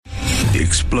The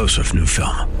explosive new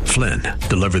film, Flynn,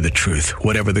 deliver the truth,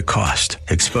 whatever the cost,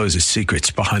 exposes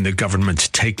secrets behind the government's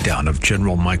takedown of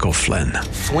General Michael Flynn.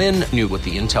 Flynn knew what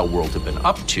the intel world had been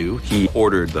up to. He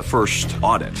ordered the first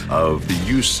audit of the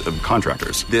use of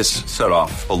contractors. This set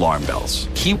off alarm bells.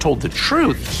 He told the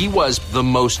truth. He was the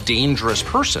most dangerous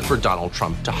person for Donald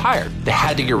Trump to hire. They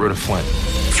had to get rid of Flynn.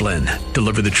 Flynn,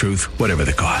 deliver the truth, whatever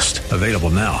the cost. Available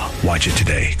now. Watch it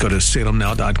today. Go to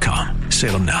salemnow.com.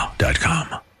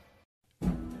 salemnow.com.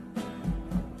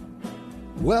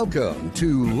 Welcome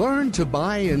to Learn to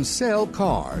Buy and Sell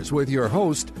Cars with your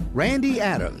host, Randy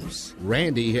Adams.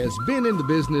 Randy has been in the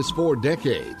business for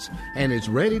decades and is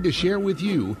ready to share with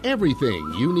you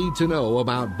everything you need to know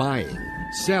about buying,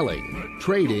 selling,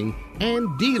 trading,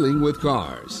 and dealing with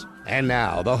cars. And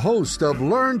now, the host of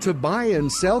Learn to Buy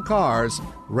and Sell Cars,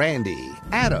 Randy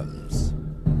Adams.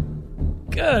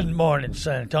 Good morning,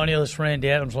 San Antonio. This is Randy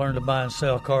Adams,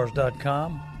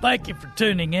 LearnToBuyAndSellCars.com. Thank you for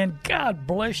tuning in. God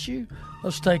bless you.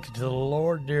 Let's take it to the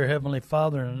Lord. Dear Heavenly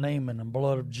Father, in the name and the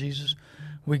blood of Jesus,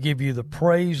 we give you the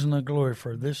praise and the glory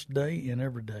for this day and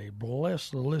every day. Bless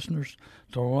the listeners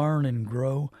to learn and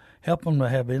grow. Help them to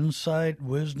have insight,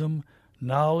 wisdom,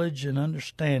 knowledge, and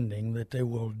understanding that they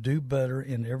will do better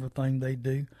in everything they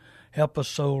do. Help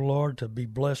us, O Lord, to be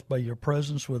blessed by your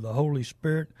presence with the Holy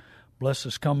Spirit. Bless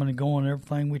us coming and going,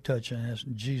 everything we touch. And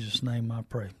in Jesus' name I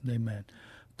pray. Amen.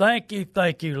 Thank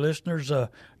you, listeners.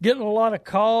 Getting a lot of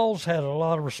calls, had a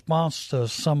lot of response to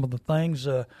some of the things.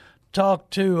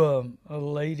 Talked to a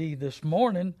lady this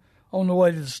morning on the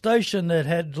way to the station that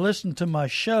had listened to my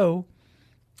show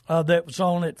that was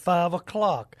on at 5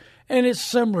 o'clock. And it's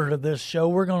similar to this show.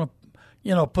 We're going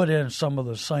to, put in some of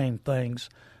the same things.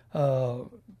 The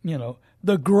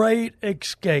Great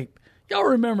Escape. Y'all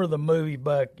remember the movie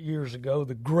back years ago,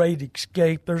 The Great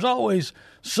Escape? There's always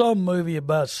some movie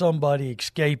about somebody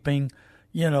escaping,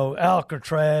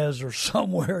 Alcatraz or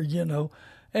somewhere,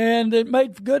 and it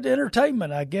made good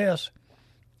entertainment, I guess.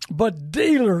 But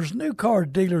dealers, new car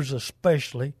dealers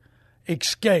especially,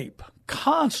 escape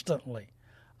constantly.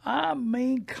 I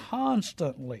mean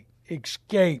constantly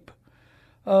escape.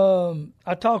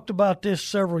 I talked about this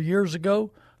several years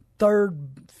ago. Third,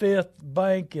 Fifth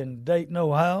Bank in Dayton,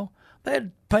 Ohio. They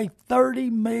had to pay $30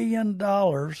 million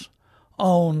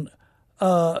on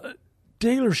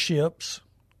dealerships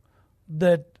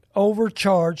that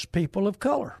overcharge people of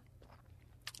color.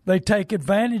 They take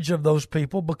advantage of those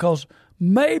people because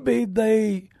maybe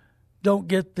they don't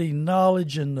get the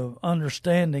knowledge and the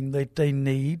understanding that they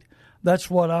need. That's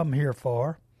what I'm here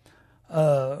for.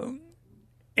 And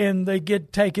they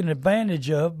get taken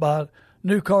advantage of by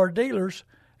new car dealers.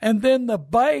 And then the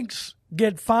banks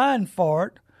get fined for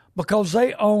it because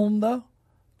they own the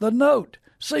note.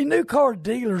 See, new car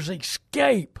dealers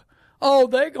escape. Oh,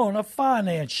 they're going to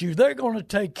finance you. They're going to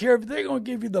take care of you. They're going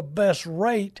to give you the best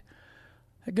rate.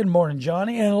 Hey, good morning,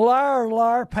 Johnny. And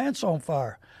liar, pants on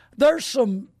fire. There's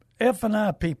some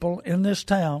F&I people in this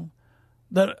town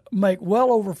that make well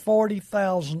over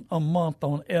 $40,000 a month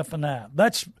on F&I.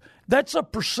 That's a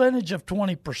percentage of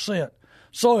 20%.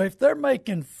 So if they're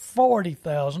making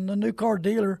 $40,000, the new car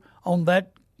dealer on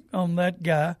that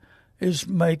guy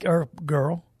or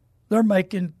girl, they're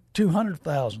making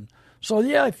 $200,000. So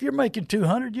yeah, if you're making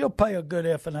 $200,000, you'll pay a good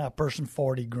F&I person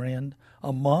 $40,000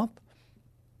 a month.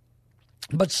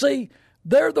 But see,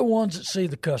 they're the ones that see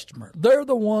the customer. They're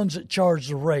the ones that charge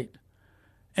the rate.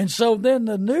 And so then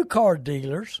the new car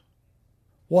dealers,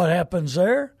 what happens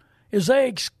there is they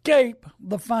escape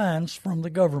the fines from the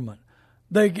government.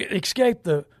 They escape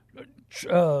the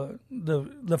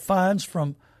fines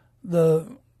from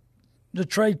the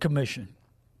Trade Commission.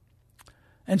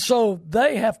 And so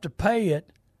they have to pay it.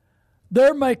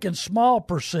 They're making small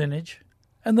percentage,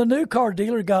 and the new car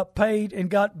dealer got paid and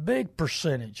got big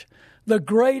percentage. The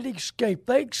Great Escape,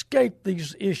 they escape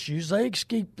these issues. They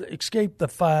escape the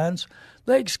fines.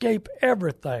 They escape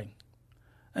everything.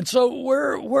 And so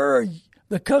where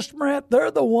the customer at?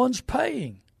 They're the ones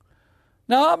paying.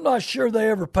 Now, I'm not sure they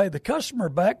ever pay the customer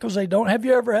back because they don't. Have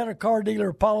you ever had a car dealer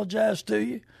apologize to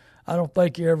you? I don't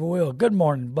think you ever will. Good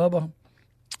morning, Bubba.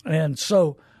 And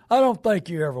so I don't think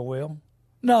you ever will.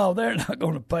 No, they're not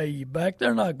going to pay you back.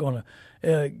 They're not going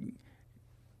to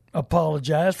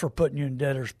apologize for putting you in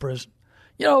debtor's prison.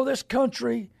 This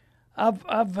country, I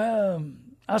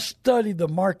study the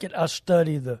market. I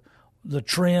study the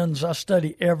trends. I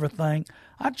study everything.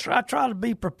 I try to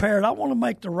be prepared. I want to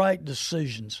make the right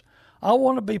decisions. I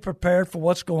want to be prepared for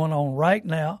what's going on right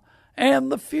now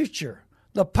and the future.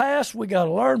 The past, we got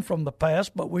to learn from the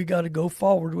past, but we got to go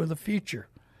forward with the future.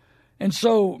 And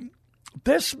so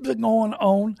this has been going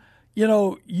on.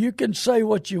 You can say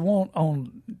what you want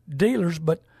on dealers,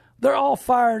 but they're all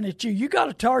firing at you. You got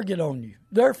a target on you.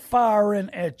 They're firing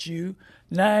at you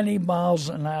 90 miles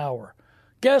an hour.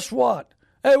 Guess what?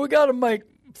 Hey, we got to make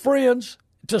friends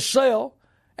to sell,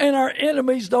 and our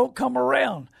enemies don't come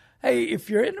around. Hey, if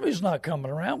your enemy's not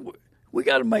coming around, we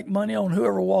got to make money on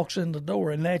whoever walks in the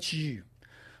door, and that's you.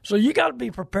 So you got to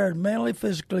be prepared mentally,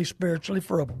 physically, spiritually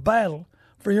for a battle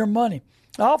for your money.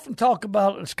 I often talk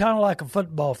about it's kind of like a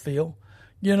football field.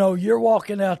 You know, you're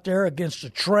walking out there against a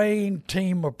trained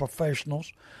team of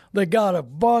professionals. They got a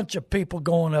bunch of people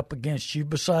going up against you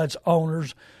besides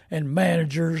owners and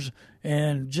managers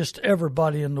and just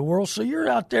everybody in the world. So you're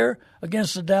out there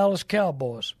against the Dallas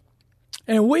Cowboys.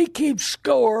 And we keep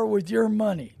score with your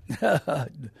money.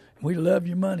 We love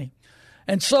your money.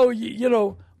 And so, you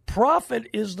know, profit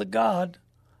is the god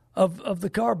of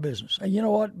the car business. And you know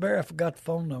what, Barry, I forgot the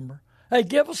phone number. Hey,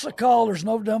 give us a call. There's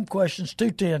no dumb questions.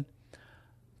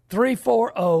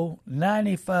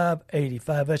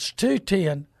 210-340-9585. That's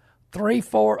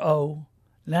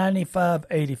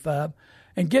 210-340-9585.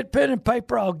 And get pen and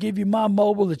paper. I'll give you my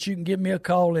mobile that you can give me a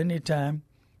call anytime.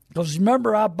 Because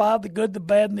remember, I buy the good, the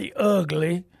bad, and the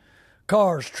ugly.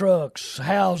 Cars, trucks,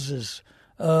 houses,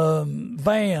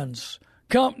 vans,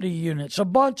 company units, a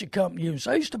bunch of company units.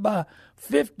 I used to buy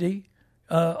 50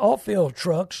 oil-field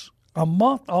trucks a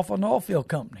month off an oil-field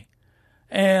company.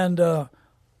 And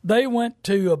they went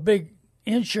to a big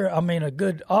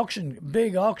big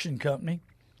auction company.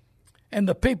 And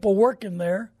the people working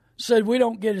there said, we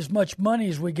don't get as much money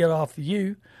as we get off of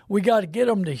you. We got to get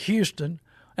them to Houston.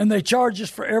 And they charge us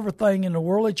for everything in the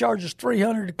world. They charge us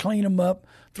 $300 to clean them up,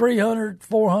 $300,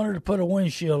 $400 to put a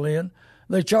windshield in.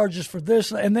 They charge us for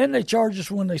this, and then they charge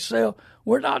us when they sell.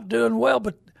 We're not doing well,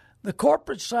 but the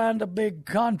corporate signed a big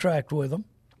contract with them,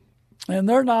 and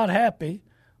they're not happy.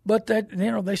 But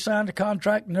they signed a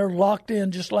contract and they're locked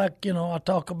in, just like I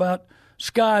talk about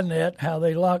Skynet, how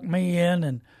they locked me in,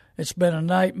 and it's been a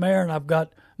nightmare. And I've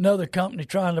got another company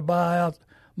trying to buy out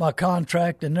my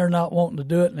contract, and they're not wanting to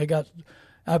do it. And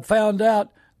I found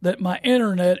out that my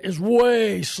internet is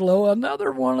way slow.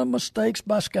 Another one of the mistakes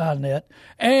by Skynet.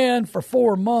 And for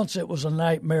 4 months, it was a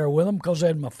nightmare with them because they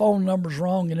had my phone numbers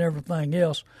wrong and everything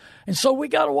else. And so we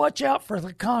got to watch out for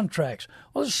the contracts.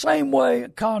 Well, the same way a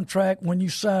contract when you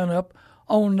sign up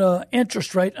on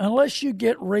interest rate, unless you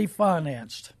get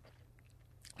refinanced.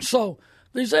 So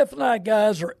these F&I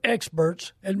guys are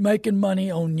experts at making money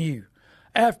on you.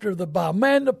 After the buy.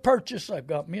 Man, the purchase, I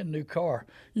got me a new car.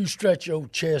 You stretch your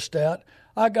old chest out.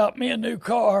 I got me a new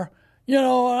car. And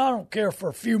I don't care for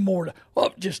a few more.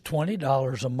 Well, just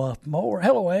 $20 a month more.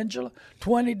 Hello, Angela.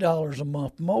 $20 a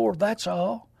month more. That's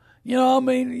all. We're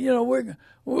going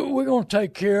to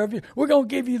take care of you. We're going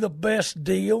to give you the best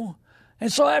deal.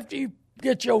 And so after you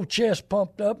get your old chest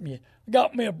pumped up and you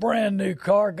got me a brand new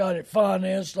car, got it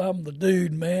financed, I'm the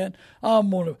dude, man.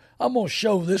 I'm gonna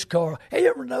show this car. Hey, you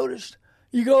ever noticed?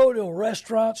 You go to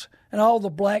restaurants and all the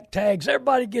black tags,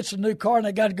 everybody gets a new car and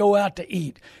they got to go out to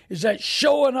eat. Is that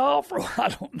showing off or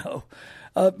I don't know?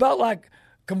 About like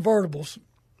convertibles.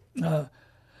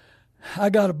 I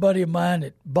got a buddy of mine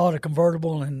that bought a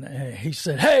convertible and he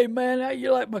said, hey, man, how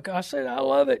you like my car? I said, I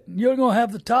love it. You're going to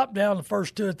have the top down the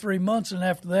first 2 or 3 months, and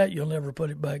after that you'll never put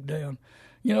it back down.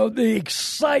 The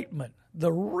excitement. The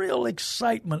real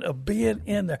excitement of being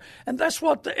in there. And that's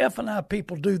what the F&I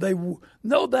people do. They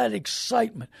know that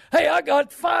excitement. Hey, I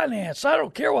got finance. I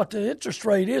don't care what the interest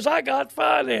rate is. I got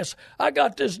finance. I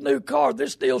got this new car.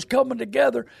 This deal's coming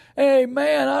together. Hey,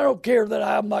 man, I don't care that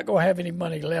I'm not going to have any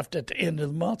money left at the end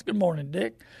of the month. Good morning,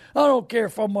 Dick. I don't care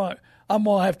if I'm going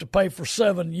to have to pay for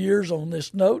 7 years on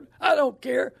this note. I don't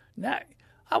care. Now,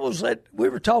 we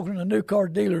were talking to a new car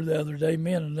dealer the other day,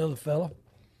 me and another fellow.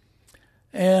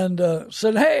 And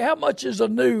said, hey, how much is a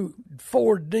new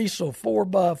Ford diesel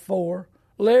 4x4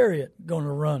 Lariat going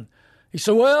to run? He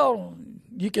said, well,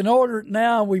 you can order it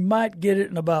now. We might get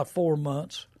it in about 4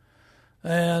 months.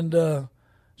 And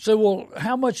said, well,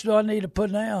 how much do I need to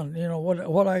put down?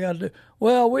 What I got to do?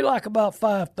 Well, we like about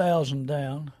 $5,000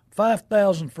 down,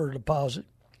 $5,000 for a deposit.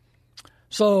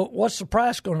 So what's the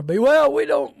price going to be?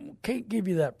 Well, can't give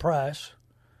you that price.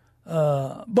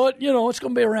 But, it's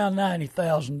going to be around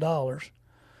 $90,000.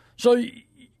 So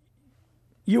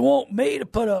you want me to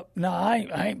put up? No, I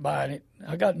ain't buying it.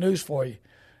 I got news for you.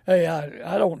 Hey,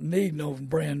 I don't need no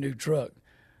brand new truck.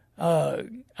 I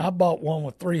bought one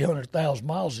with 300,000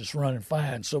 miles that's running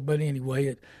fine. But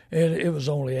anyway, it was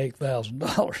only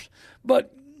 $8,000.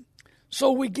 But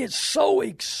so we get so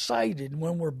excited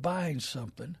when we're buying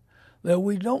something that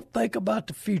we don't think about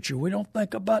the future. We don't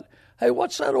think about, hey,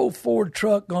 what's that old Ford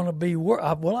truck going to be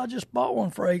worth? Well, I just bought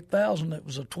one for $8,000. It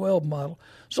was a 12 model.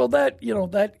 So that,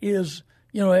 that is,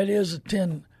 it is a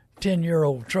 10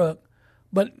 10-year-old truck.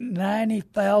 But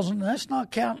 $90,000, that's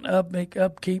not counting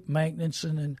upkeep, maintenance,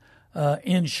 and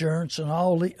insurance and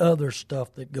all the other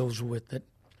stuff that goes with it.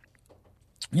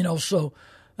 So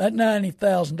that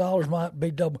 $90,000 might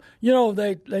be double.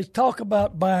 They talk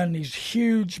about buying these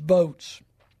huge boats.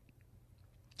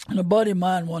 And a buddy of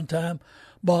mine one time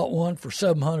bought one for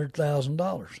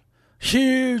 $700,000.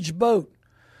 Huge boat.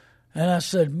 And I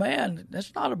said, man,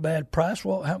 that's not a bad price.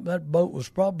 Well, that boat was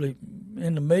probably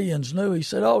in the millions new. He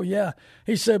said, oh, yeah.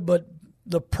 He said, but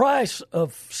the price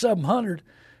of $700,000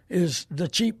 is the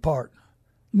cheap part.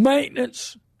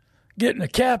 Maintenance, getting a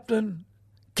captain,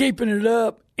 keeping it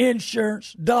up,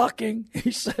 insurance, docking.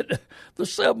 He said, the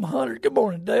 $700,000, good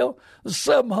morning, Dale, the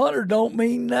 $700,000 don't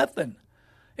mean nothing.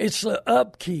 It's the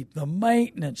upkeep, the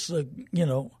maintenance,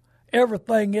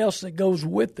 everything else that goes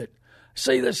with it.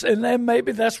 See this, and then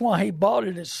maybe that's why he bought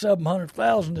it at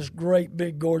 $700,000. This great,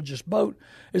 big, gorgeous boat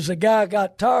is the guy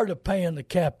got tired of paying the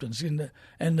captains and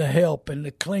the help and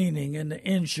the cleaning and the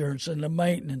insurance and the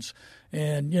maintenance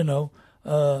and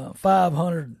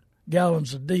 500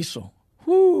 gallons of diesel.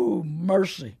 Whoo,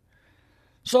 mercy!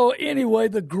 So anyway,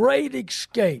 the Great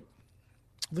Escape.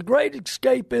 The Great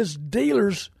Escape is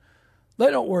dealers. They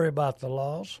don't worry about the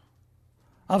laws.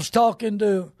 I was talking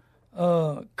to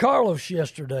Carlos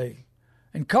yesterday.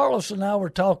 And Carlos and I were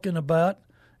talking about,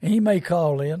 and he may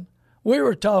call in, we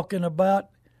were talking about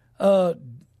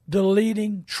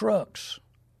deleting trucks,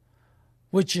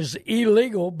 which is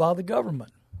illegal by the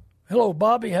government. Hello,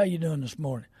 Bobby. How you doing this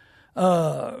morning?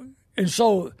 And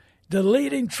so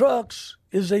deleting trucks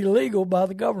is illegal by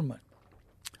the government.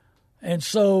 And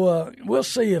so we'll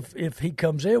see if he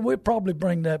comes in. We'll probably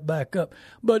bring that back up.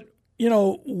 But,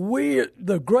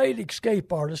 the Great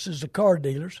Escape artists is the car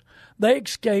dealers. They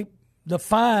escape the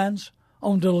fines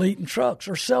on deleting trucks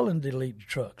or selling deleted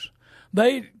trucks.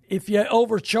 If you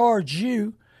overcharge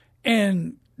you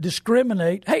and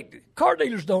discriminate, hey, car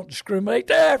dealers don't discriminate.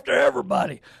 They're after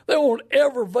everybody. They want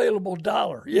every available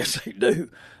dollar. Yes, they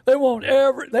do. They want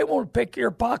to pick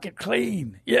your pocket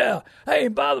clean. Yeah. Hey,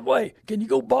 and by the way, can you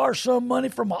go borrow some money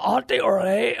from an auntie or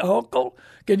an uncle?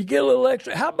 Can you get a little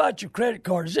extra? How about your credit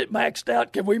card? Is it maxed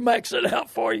out? Can we max it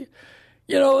out for you?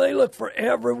 They look for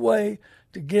every way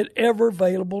to get every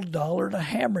available dollar to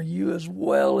hammer you as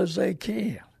well as they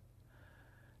can.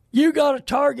 You got a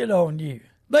target on you.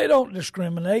 They don't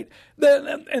discriminate.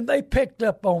 And they picked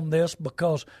up on this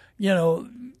because,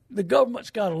 the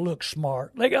government's got to look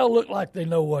smart. They got to look like they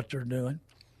know what they're doing.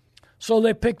 So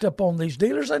they picked up on these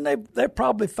dealers, and they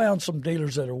probably found some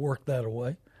dealers that have worked that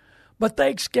away. But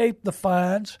they escaped the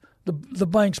fines. The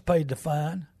banks paid the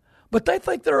fine. But they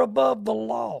think they're above the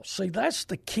law. See, that's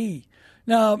the key.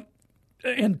 Now,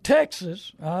 in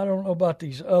Texas, I don't know about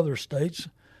these other states,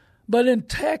 but in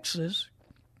Texas,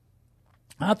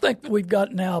 I think we've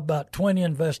got now about 20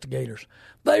 investigators.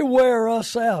 They wear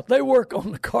us out. They work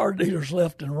on the car dealers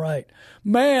left and right.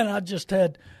 Man, I just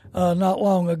had, not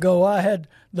long ago, I had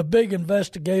the big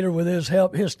investigator with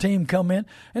his team come in,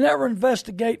 and they were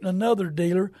investigating another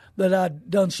dealer that I'd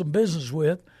done some business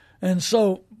with. And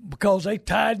so, because they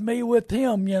tied me with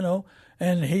him,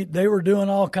 and they were doing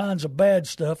all kinds of bad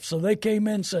stuff. So they came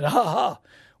in and said,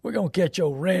 we're going to catch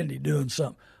old Randy doing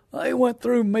something. They went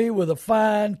through me with a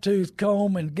fine-tooth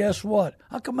comb, and guess what?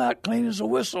 I come out clean as a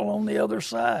whistle on the other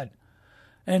side.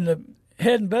 And the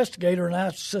head investigator and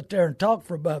I sit there and talk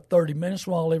for about 30 minutes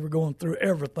while they were going through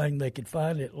everything they could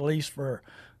find, at least for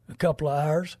a couple of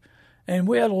hours. And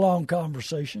we had a long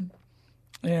conversation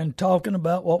and talking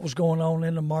about what was going on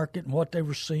in the market and what they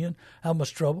were seeing, how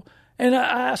much trouble. And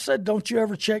I said, don't you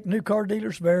ever check new car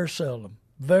dealers? Very seldom.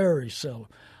 Very seldom.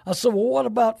 I said, well, what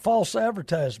about false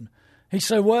advertisement? He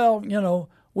said, well,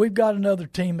 we've got another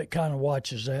team that kind of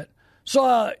watches that.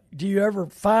 So do you ever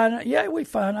fine it? Yeah, we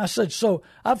fine. I said, so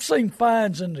I've seen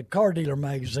fines in the car dealer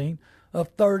magazine of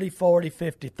 30, 40,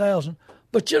 50,000.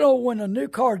 But, when a new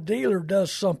car dealer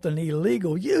does something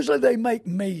illegal, usually they make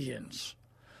millions.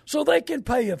 So they can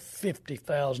pay a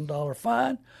 $50,000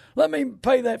 fine. Let me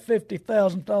pay that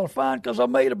 $50,000 fine because I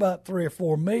made about $3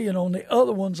 or $4 million on the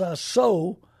other ones I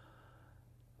sold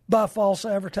by false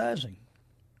advertising.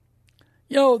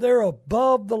 They're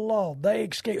above the law. They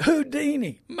escape.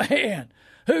 Houdini, man,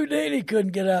 Houdini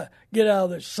couldn't get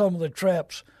out of some of the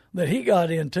traps that he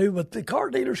got into, but the car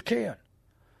dealers can.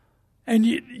 And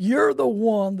you're the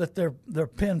one that they're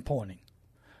pinpointing.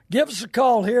 Give us a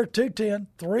call here,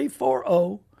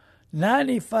 210-340-9585.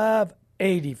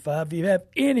 If you have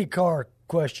any car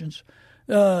questions,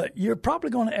 you're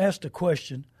probably going to ask a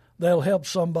question that'll help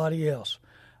somebody else.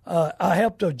 I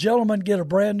helped a gentleman get a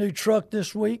brand new truck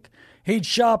this week. He'd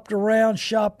shopped around,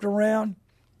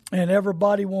 and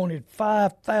everybody wanted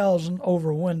 $5,000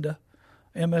 over window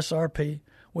MSRP.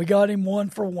 We got him one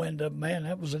for window. Man,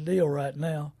 that was a deal right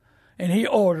now. And he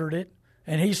ordered it,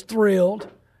 and he's thrilled.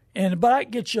 But I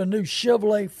can get you a new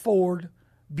Chevrolet, Ford,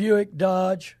 Buick,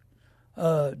 Dodge,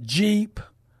 Jeep,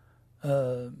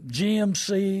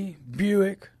 GMC,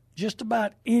 Buick, just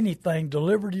about anything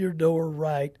delivered to your door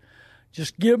right.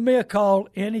 Just give me a call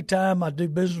anytime. I do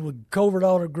business with Covert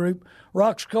Auto Group.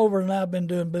 Rox Covert and I have been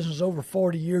doing business over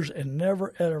 40 years and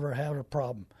never, ever had a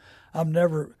problem.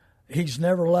 He's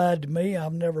never lied to me.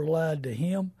 I've never lied to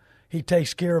him. He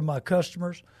takes care of my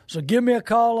customers. So give me a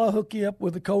call. I'll hook you up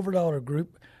with the Covert Auto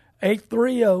Group,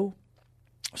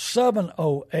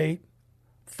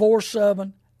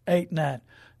 830-708-4789.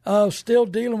 Still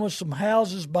dealing with some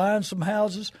houses, buying some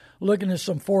houses, looking at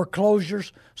some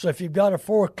foreclosures. So if you've got a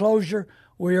foreclosure,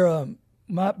 we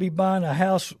might be buying a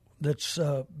house that's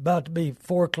about to be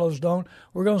foreclosed on.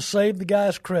 We're going to save the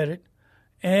guy's credit,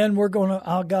 and I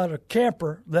got a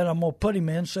camper that I'm going to put him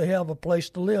in so he'll have a place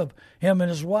to live, him and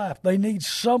his wife. They need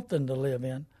something to live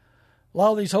in. A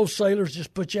lot of these wholesalers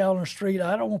just put you out on the street.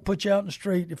 I don't want to put you out in the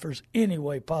street if there's any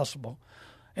way possible.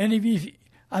 And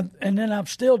then I'm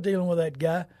still dealing with that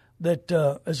guy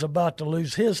that is about to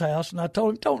lose his house. And I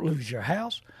told him, don't lose your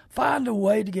house. Find a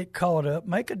way to get caught up.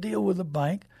 Make a deal with the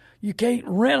bank. You can't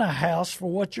rent a house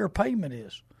for what your payment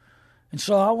is. And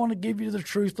so I want to give you the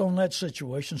truth on that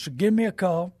situation. So give me a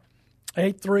call,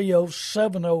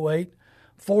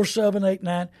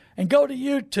 830-708-4789. And go to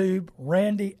YouTube,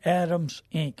 Randy Adams,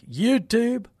 Inc.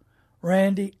 YouTube,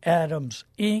 Randy Adams,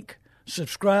 Inc.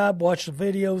 Subscribe, watch the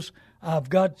videos. I've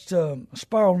got a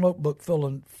spiral notebook full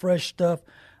of fresh stuff.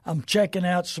 I'm checking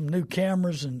out some new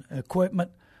cameras and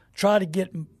equipment. Try to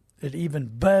get it even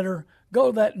better. Go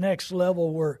to that next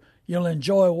level where you'll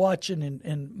enjoy watching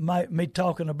and me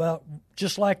talking about,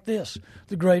 just like this,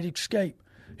 The Great Escape.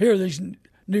 Here are these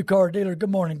new car dealers.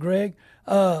 Good morning, Greg.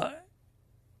 The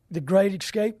Great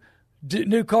Escape.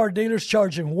 New car dealers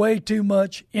charging way too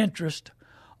much interest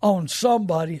on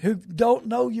somebody who don't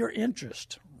know your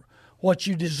interest, what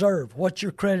you deserve, what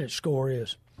your credit score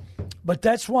is. But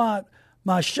that's why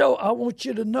my show, I want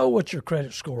you to know what your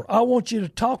credit score. I want you to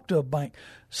talk to a bank.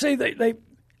 See,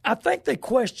 I think they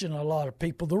question a lot of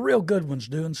people. The real good ones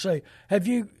do, and say, have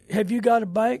you got a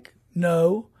bank?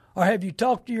 No. Or have you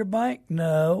talked to your bank?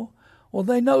 No. Well,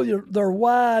 they know they're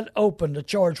wide open to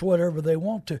charge whatever they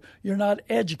want to. You're not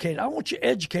educated. I want you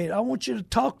educated. I want you to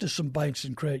talk to some banks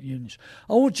and credit unions.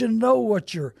 I want you to know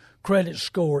what your credit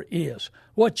score is,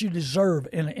 what you deserve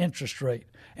in an interest rate,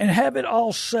 and have it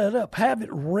all set up. Have it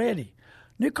ready.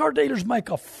 New car dealers make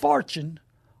a fortune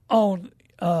on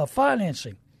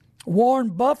financing. Warren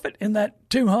Buffett, in that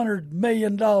 $200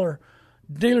 million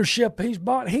dealership he's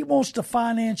bought, he wants to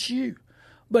finance you.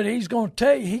 But he's going to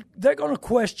tell you, they're going to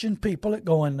question people that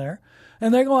go in there,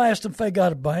 and they're going to ask them if they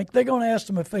got a bank. They're going to ask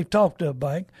them if they've talked to a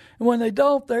bank. And when they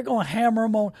don't, they're going to hammer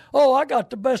them on, I got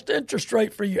the best interest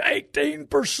rate for you,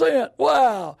 18%.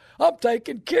 Wow, I'm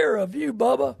taking care of you,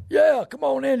 Bubba. Yeah, come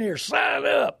on in here, sign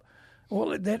up.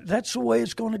 Well, that's the way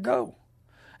it's going to go.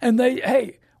 And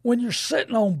when you're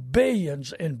sitting on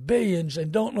billions and billions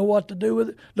and don't know what to do with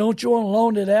it, don't you want to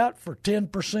loan it out for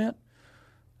 10%,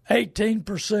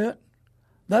 18%?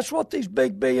 That's what these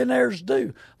big billionaires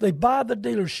do. They buy the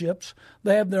dealerships.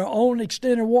 They have their own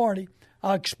extended warranty.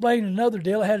 I explained another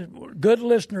deal. I had a good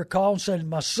listener call and said,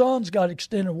 my son's got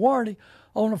extended warranty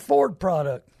on a Ford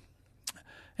product,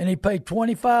 and he paid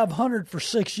 $2,500 for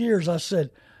 6 years. I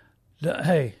said,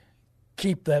 hey,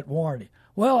 keep that warranty.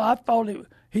 Well, I thought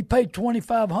he paid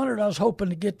 $2,500. I was hoping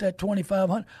to get that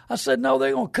 $2,500. I said, no,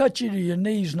 they're going to cut you to your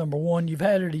knees, number one. You've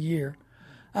had it a year.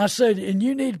 I said, and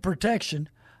you need protection.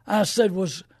 I said,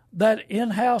 was that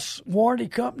in-house warranty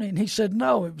company? And he said,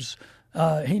 no, it was,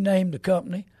 he named the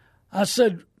company. I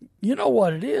said, you know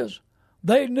what it is?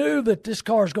 They knew that this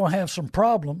car is going to have some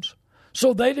problems,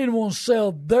 so they didn't want to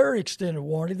sell their extended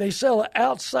warranty. They sell an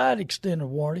outside extended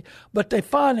warranty, but they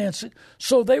finance it,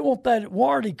 so they want that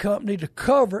warranty company to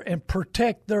cover and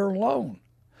protect their loan.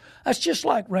 That's just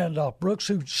like Randolph Brooks,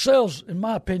 who sells, in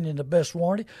my opinion, the best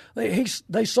warranty. They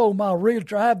sold my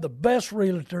realtor. I have the best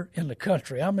realtor in the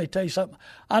country. I'm going to tell you something.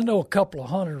 I know a couple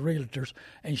of hundred realtors,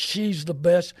 and she's the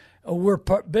best. We're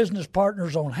business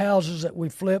partners on houses that we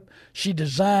flip. She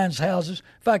designs houses.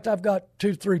 In fact, I've got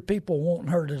 2-3 people wanting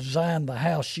her to design the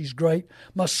house. She's great.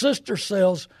 My sister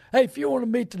sells. Hey, if you want to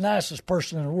meet the nicest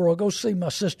person in the world, go see my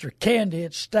sister Candy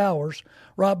at Stowers,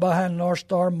 right behind North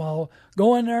Star Mall.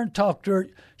 Go in there and talk to her.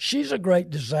 She's a great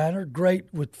designer,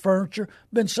 great with furniture.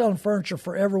 Been selling furniture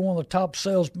for every one of the top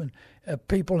salesmen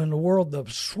people in the world. The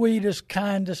sweetest,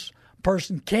 kindest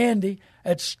person, Candy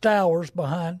at Stowers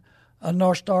behind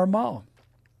North Star Mall.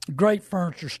 Great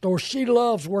furniture store. She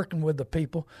loves working with the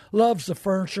people, loves the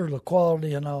furniture, the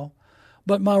quality and all.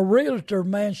 But my realtor,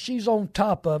 man, she's on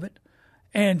top of it,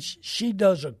 and she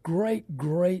does a great,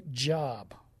 great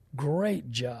job.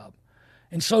 Great job.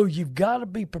 And so you've got to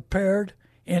be prepared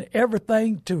in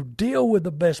everything to deal with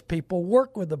the best people,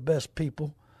 work with the best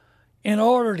people in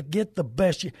order to get the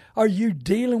best. Are you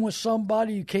dealing with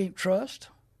somebody you can't trust?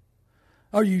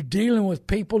 Are you dealing with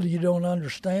people you don't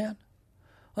understand?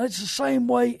 Well, it's the same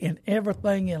way in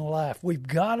everything in life. We've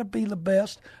got to be the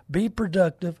best, be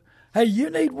productive. Hey, you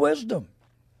need wisdom.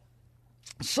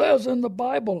 It says in the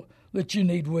Bible that you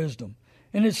need wisdom.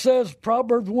 And it says,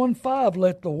 Proverbs 1:5,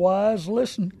 let the wise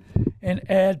listen and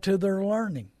add to their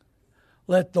learning.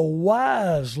 Let the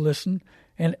wise listen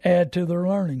and add to their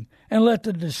learning. And let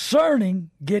the discerning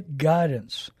get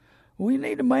guidance. We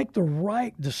need to make the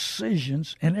right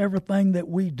decisions in everything that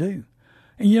we do.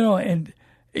 And,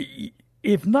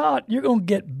 if not, you're going to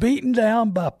get beaten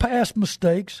down by past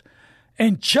mistakes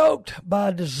and choked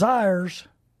by desires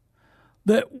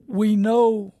that we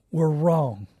know were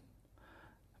wrong.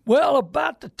 Well,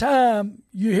 about the time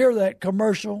you hear that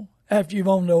commercial after you've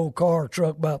owned the old car or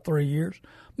truck about 3 years,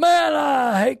 man,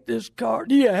 I hate this car.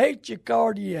 Do you hate your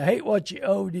car? Do you hate what you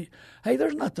owe? Hey,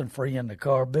 there's nothing free in the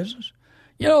car business.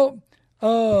 We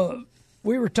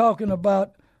were talking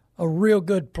about a real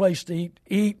good place to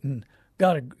eat and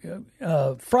got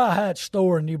a Fry Hat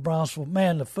store in New Braunfels.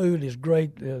 Man, the food is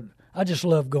great. I just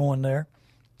love going there.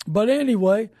 But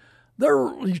anyway,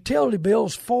 their utility bill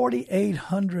is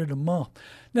 $4,800 a month.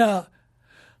 Now,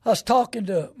 I was talking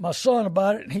to my son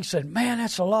about it, and he said, man,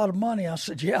 that's a lot of money. I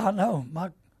said, yeah, I know.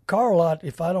 My car lot,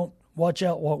 if I don't watch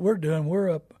out what we're doing, we're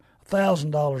up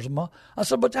 $1,000 a month. I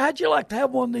said, but how'd you like to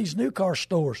have one of these new car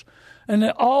stores? And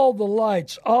then all the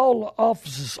lights, all the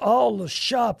offices, all the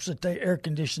shops that they air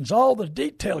condition, all the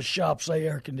detail shops they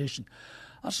air condition.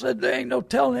 I said, there ain't no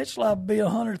telling. It's like to be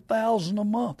 $100,000 a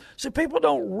month. See, people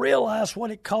don't realize what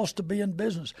it costs to be in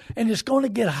business, and it's going to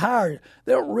get higher.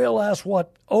 They don't realize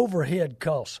what overhead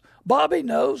costs. Bobby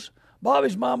knows.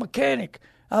 Bobby's my mechanic.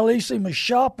 I lease him a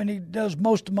shop, and he does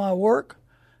most of my work.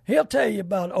 He'll tell you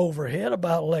about overhead,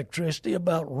 about electricity,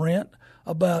 about rent,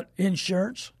 about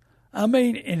insurance. I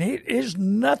mean, and it is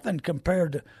nothing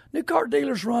compared to new car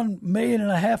dealers run $1.5 million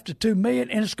to $2 million,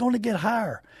 and it's going to get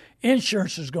higher.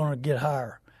 Insurance is going to get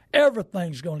higher.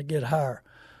 Everything's going to get higher.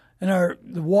 And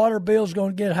the water bill is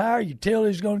going to get higher.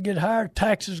 Utilities going to get higher.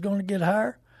 Taxes going to get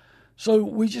higher. So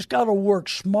we just got to work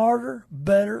smarter,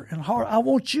 better, and harder. I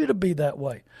want you to be that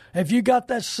way. If you got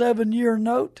that 7-year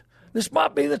note, this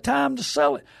might be the time to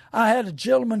sell it. I had a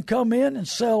gentleman come in and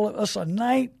sell us a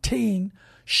 19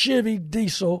 Chevy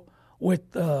diesel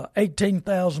with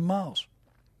 18,000 miles.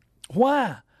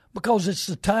 Why? Because it's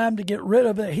the time to get rid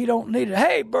of it. He don't need it.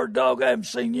 Hey, Bird Dog, I haven't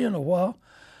seen you in a while.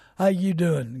 How you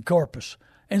doing in Corpus?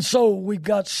 And so we've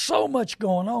got so much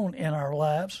going on in our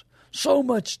lives, so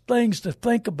much things to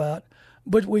think about,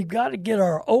 but we've got to get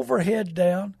our overhead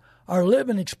down, our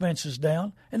living expenses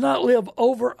down, and not live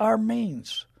over our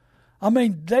means. I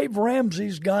mean, Dave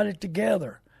Ramsey's got it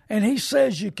together, and he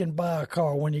says you can buy a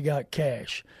car when you got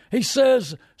cash. He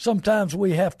says sometimes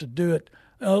we have to do it,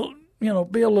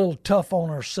 be a little tough on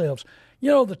ourselves.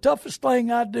 The toughest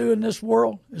thing I do in this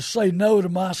world is say no to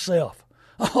myself.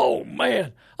 Oh,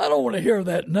 man, I don't want to hear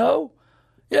that no.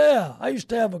 Yeah, I used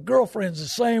to have a girlfriend the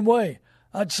same way.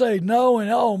 I'd say no, and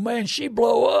oh, man, she'd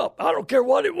blow up. I don't care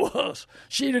what it was.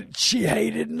 She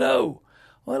hated no.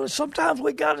 Well, sometimes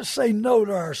we got to say no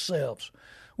to ourselves.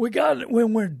 We got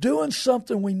when we're doing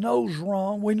something we know is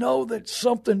wrong, we know that's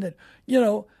something that,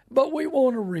 but we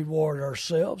want to reward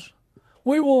ourselves.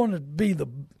 We want to be the,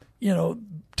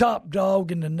 top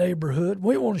dog in the neighborhood.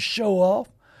 We want to show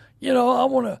off.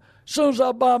 As soon as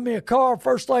I buy me a car,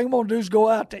 first thing I'm going to do is go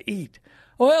out to eat.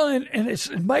 Well, and it's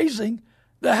amazing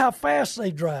how fast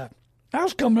they drive. I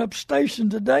was coming up station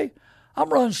today. I'm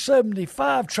running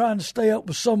 75 trying to stay up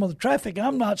with some of the traffic.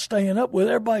 I'm not staying up with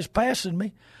it. Everybody's passing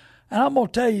me. And I'm going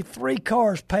to tell you, 3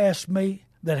 cars passed me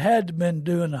that had to have been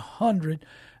doing 100,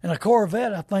 and a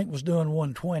Corvette, I think, was doing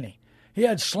 120. He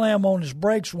had to slam on his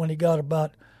brakes when he got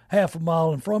about half a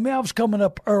mile in front of me. I was coming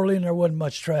up early, and there wasn't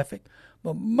much traffic.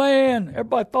 But, man,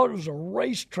 everybody thought it was a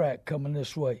racetrack coming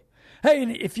this way. Hey,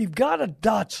 and if you've got a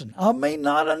Datsun, I mean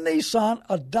not a Nissan,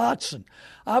 a Datsun.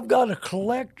 I've got a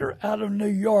collector out of New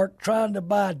York trying to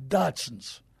buy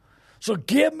Datsuns. So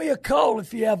give me a call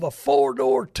if you have a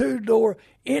 4-door, 2-door,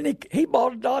 he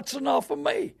bought a Datsun off of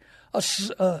me, a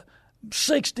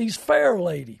 60s fair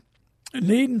lady,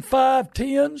 needing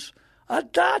 510s, a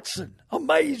Datsun,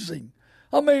 amazing.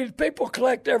 I mean, people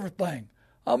collect everything.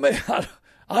 I mean,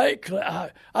 I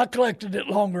collected it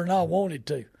longer than I wanted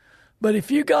to. But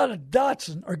if you got a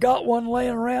Datsun or got one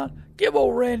laying around, give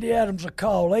old Randy Adams a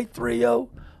call,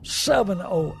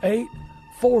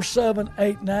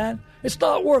 830-708-4789. It's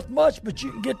not worth much, but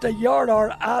you can get the yard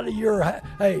art out of your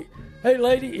Hey,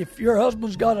 lady, if your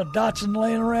husband's got a Datsun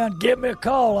laying around, give me a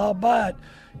call. I'll buy it.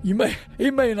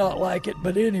 He may not like it,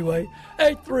 but anyway,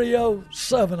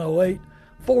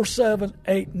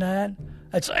 830-708-4789.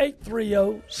 That's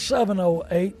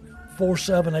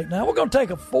 830-708-4789. We're going to take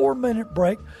a 4-minute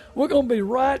break. We're going to be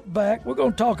right back. We're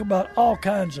going to talk about all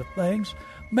kinds of things.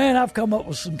 Man, I've come up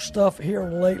with some stuff here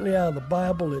lately out of the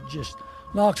Bible that just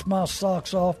knocks my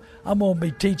socks off. I'm going to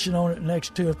be teaching on it the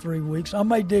next 2 or 3 weeks. I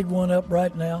may dig one up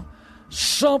right now.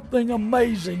 Something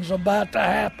amazing's about to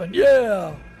happen.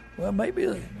 Yeah. Well, maybe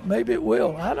it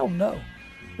will. I don't know.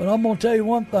 But I'm going to tell you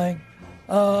one thing.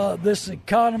 This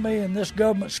economy and this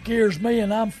government scares me,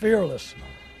 and I'm fearless.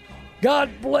 God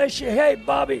bless you. Hey,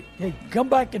 Bobby, come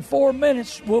back in 4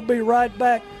 minutes. We'll be right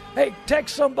back. Hey,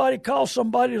 text somebody, call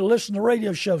somebody to listen to the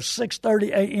radio show, 6:30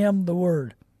 a.m. The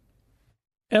Word.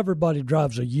 Everybody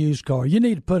drives a used car. You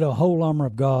need to put a whole armor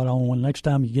of God on when next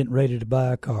time you're getting ready to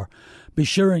buy a car. Be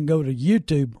sure and go to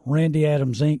YouTube, Randy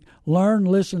Adams, Inc. Learn,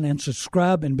 listen, and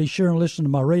subscribe, and be sure and listen to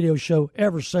my radio show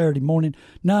every Saturday morning,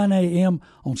 9 a.m.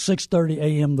 on 6:30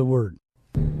 a.m. The Word.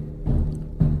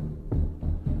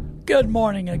 Good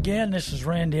morning again. This is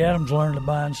Randy Adams,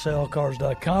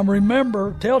 LearnToBuyAndSellCars.com.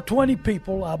 Remember, tell 20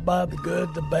 people I buy the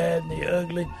good, the bad, and the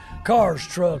ugly. Cars,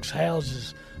 trucks,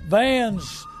 houses,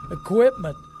 vans,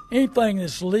 equipment, anything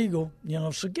that's legal.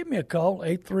 So give me a call,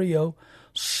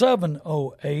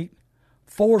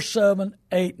 830-708-4789,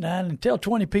 and tell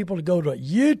 20 people to go to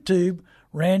YouTube,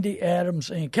 Randy Adams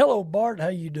Inc. Hello, Bart. How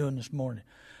you doing this morning?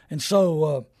 And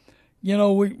so,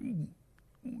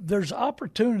 there's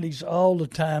opportunities all the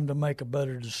time to make a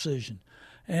better decision.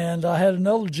 And I had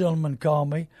another gentleman call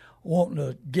me wanting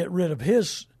to get rid of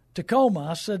his Tacoma.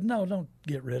 I said, no, don't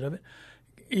get rid of it.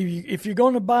 If you're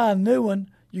going to buy a new one,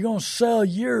 you're going to sell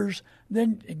yours,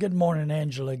 then, good morning,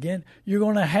 Angela, again, you're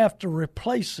going to have to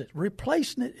replace it.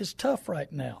 Replacing it is tough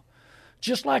right now.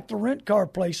 Just like the rent car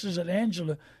places that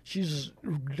Angela, she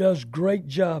does a great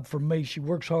job for me. She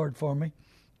works hard for me.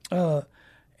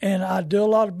 And I do a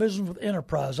lot of business with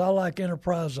Enterprise. I like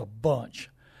Enterprise a bunch.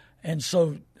 And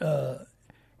so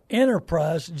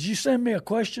Enterprise, did you send me a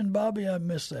question, Bobby? I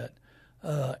missed that.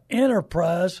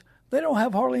 Enterprise, they don't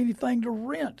have hardly anything to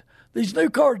rent. These new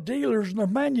car dealers and their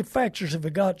manufacturers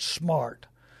have got smart.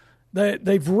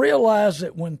 They've realized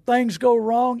that when things go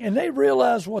wrong, and they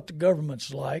realize what the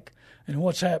government's like and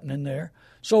what's happening there,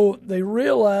 so they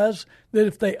realize that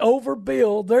if they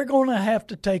overbuild, they're going to have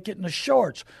to take it in the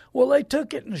shorts. Well, they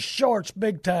took it in the shorts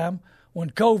big time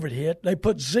when COVID hit. They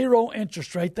put zero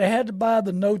interest rate. They had to buy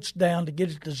the notes down to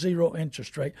get it to zero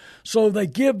interest rate. So they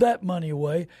give that money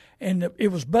away, and it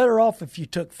was better off if you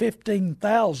took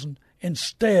 $15,000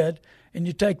 instead, and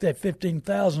you take that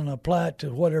 $15,000 and apply it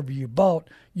to whatever you bought,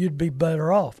 you'd be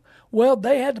better off. Well,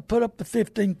 they had to put up the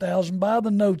 $15,000, buy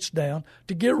the notes down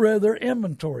to get rid of their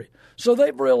inventory. So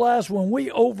they've realized when we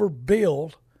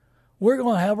overbuild, we're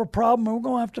going to have a problem, and we're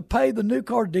going to have to pay. The new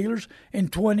car dealers in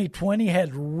 2020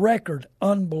 had record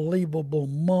unbelievable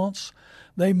months.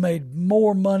 They made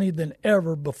more money than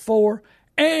ever before,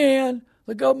 and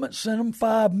the government sent them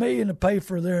 $5 million to pay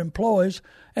for their employees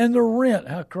and their rent.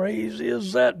 How crazy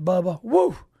is that, Bubba?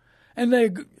 Woo! And they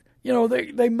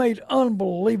made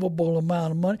unbelievable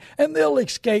amount of money, and they'll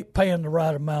escape paying the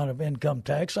right amount of income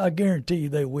tax. I guarantee you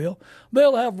they will.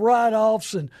 They'll have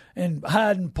write-offs and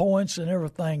hiding points and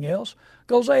everything else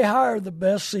because they hire the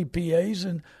best CPAs,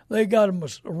 and they got them a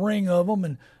ring of them,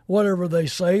 and whatever they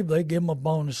save, they give them a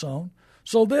bonus on.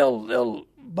 So they'll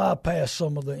bypass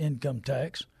some of the income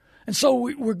tax. And so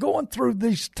we're going through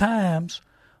these times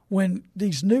when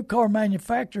these new car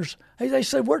manufacturers, they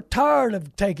say, we're tired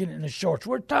of taking it in the shorts.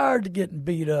 We're tired of getting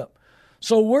beat up.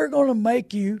 So we're going to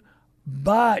make you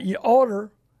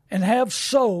order and have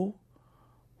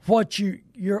what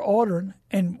you're ordering,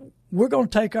 and we're going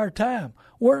to take our time.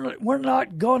 We're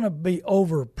not going to be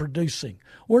overproducing.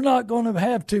 We're not going to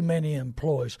have too many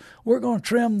employees. We're going to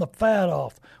trim the fat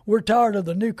off. We're tired of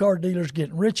the new car dealers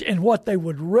getting rich, and what they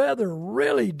would rather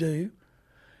really do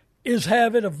is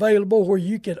have it available where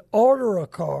you could order a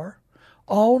car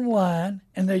online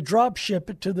and they drop ship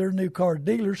it to their new car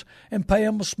dealers and pay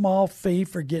them a small fee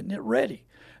for getting it ready.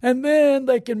 And then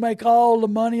they can make all the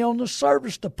money on the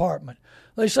service department.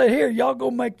 They say, here, y'all go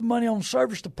make the money on the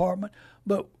service department,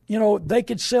 but, they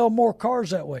could sell more cars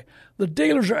that way. The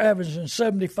dealers are averaging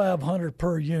 $7,500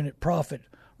 per unit profit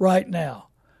right now.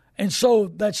 And so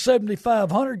that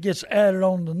 $7,500 gets added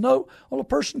on the note. Well, a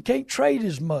person can't trade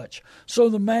as much. So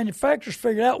the manufacturers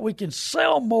figured out we can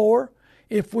sell more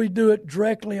if we do it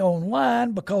directly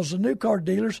online, because the new car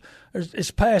dealers is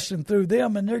passing through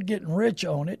them and they're getting rich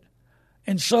on it.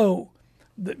 And so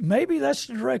maybe that's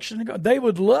the direction to go. They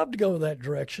would love to go that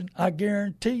direction, I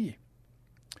guarantee you.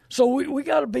 So we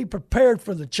got to be prepared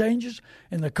for the changes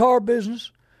in the car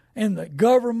business and the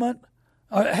government.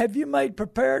 Have you made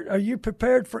prepared? Are you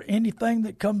prepared for anything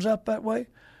that comes up that way?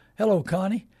 Hello,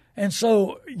 Connie. And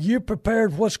so you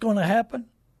prepared what's going to happen?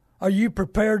 Are you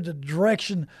prepared the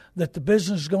direction that the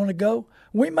business is going to go?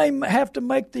 We may have to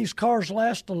make these cars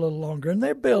last a little longer, and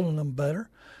they're building them better.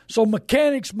 So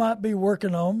mechanics might be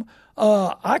working on them.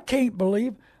 I can't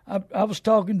believe I was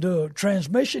talking to a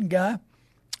transmission guy,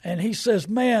 and he says,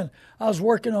 man, I was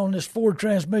working on this Ford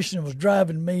transmission. It was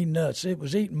driving me nuts. It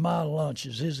was eating my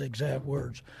lunches, his exact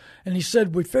words. And he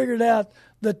said, we figured out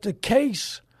that the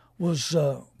case was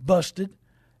busted,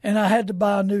 and I had to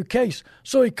buy a new case.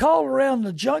 So he called around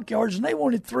the junkyards, and they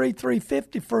wanted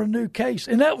 $350 for a new case.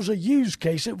 And that was a used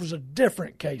case. It was a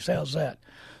different case. How's that?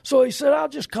 So he said, I'll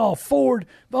just call Ford.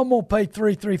 If I'm going to pay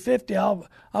 $350,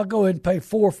 I'll go ahead and pay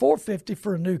 $450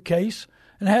 for a new case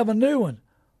and have a new one.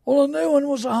 Well, a new one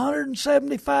was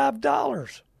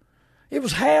 $175. It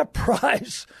was half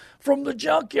price from the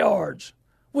junkyards,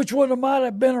 which might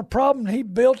have been a problem. He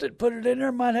built it, put it in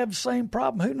there, might have the same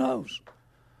problem. Who knows?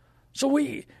 So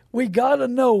we got to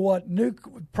know what new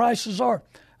prices are.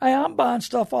 Hey, I'm buying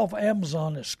stuff off of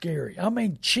Amazon that's scary. I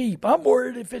mean, cheap. I'm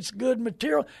worried if it's good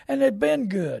material, and they've been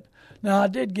good. Now, I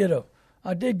did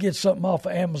get something off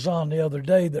of Amazon the other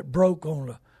day that broke on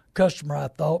a customer, I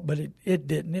thought, but it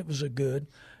didn't. It was a good.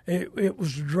 It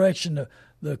was the direction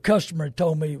the customer had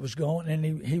told me it was going,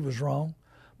 and he was wrong.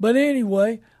 But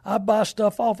anyway, I buy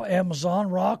stuff off of Amazon,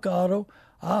 Rock Auto.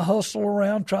 I hustle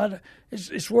around,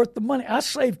 it's worth the money. I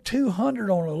saved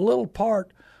 $200 on a little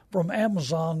part from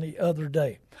Amazon the other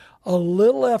day. A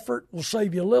little effort will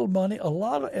save you a little money. A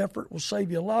lot of effort will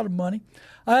save you a lot of money.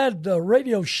 I had a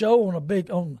radio show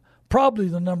on probably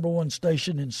the number one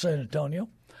station in San Antonio.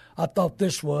 I thought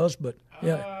this was, but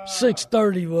yeah,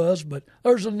 630 was, but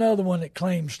there's another one that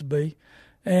claims to be.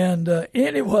 And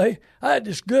anyway, I had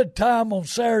this good time on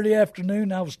Saturday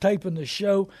afternoon. I was taping the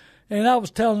show, and I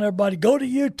was telling everybody, go to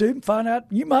YouTube and find out.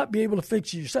 You might be able to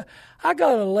fix it yourself. I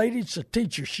got a lady, it's a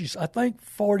teacher. She's, I think,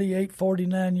 48,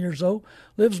 49 years old,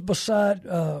 lives beside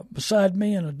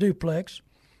me in a duplex.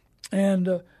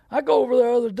 And I go over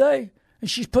there the other day, and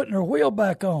she's putting her wheel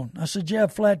back on. I said, you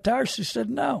have flat tires? She said,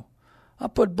 no. I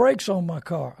put brakes on my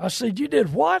car. I said, you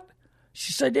did what?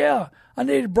 She said, yeah, I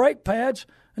needed brake pads,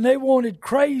 and they wanted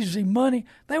crazy money.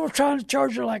 They were trying to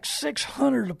charge her like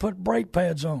 $600 to put brake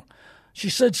pads on.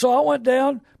 She said, so I went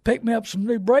down, picked me up some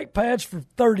new brake pads for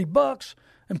 $30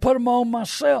 and put them on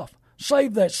myself.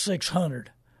 Saved that $600.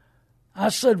 I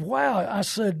said, wow. I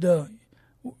said,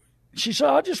 she said,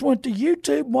 I just went to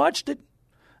YouTube, watched it,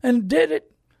 and did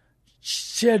it. She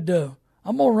said,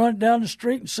 I'm going to run it down the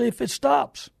street and see if it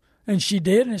stops. And she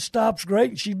did, and it stops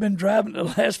great, and she's been driving the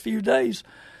last few days.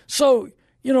 So,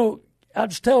 I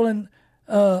was telling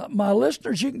my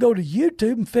listeners, you can go to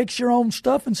YouTube and fix your own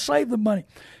stuff and save the money.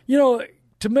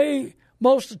 To me,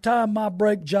 most of the time my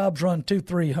brake jobs run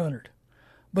 $200-$300.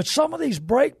 But some of these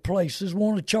brake places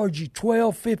want to charge you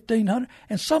 $1,200-$1,500,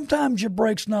 and sometimes your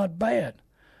brake's not bad.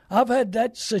 I've had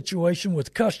that situation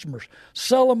with customers.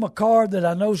 Sell them a car that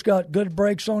I know's got good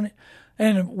brakes on it,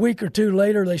 and a week or two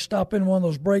later they stop in one of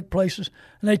those brake places,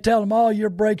 and they tell them, your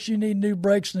brakes, you need new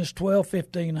brakes, and it's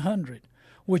 $1,200-$1,500,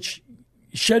 which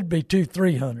should be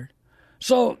 $200-$300.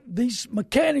 So these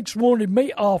mechanics wanted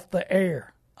me off the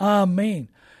air. I mean.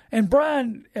 And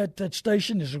Brian at that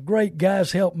station is a great guy.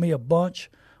 Has helped me a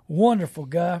bunch. Wonderful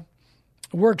guy.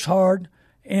 Works hard.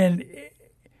 And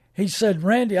he said,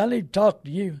 Randy, I need to talk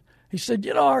to you. He said,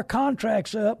 our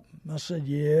contract's up. I said,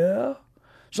 yeah.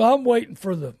 So I'm waiting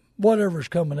for whatever's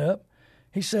coming up.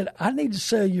 He said, I need to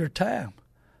sell your time.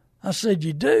 I said,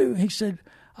 you do? He said,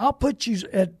 I'll put you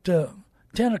at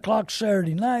 10 o'clock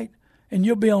Saturday night, and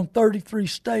you'll be on 33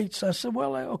 states. I said,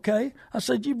 well, okay. I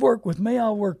said, you've worked with me,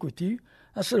 I'll work with you.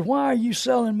 I said, why are you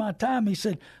selling my time? He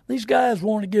said, these guys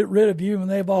want to get rid of you, and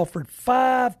they've offered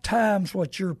 5 times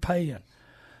what you're paying.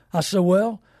 I said,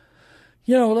 well,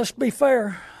 let's be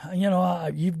fair.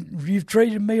 You've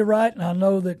treated me right, and I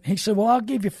know that. He said, well, I'll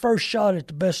give you first shot at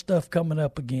the best stuff coming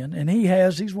up again. And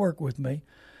he's worked with me.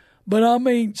 But,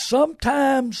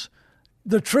 sometimes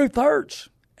the truth hurts.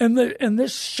 And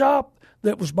this shop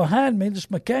that was behind me, this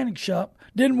mechanic shop,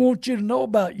 didn't want you to know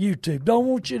about YouTube, don't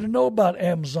want you to know about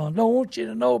Amazon, don't want you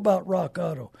to know about Rock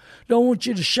Auto, don't want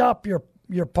you to shop your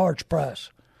your parts price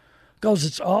because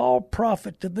it's all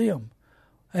profit to them.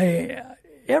 Hey,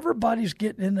 everybody's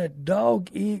getting in that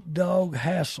dog-eat-dog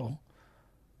hassle.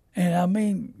 And, I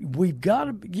mean,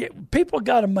 people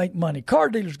got to make money. Car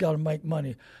dealers got to make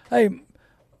money. Hey,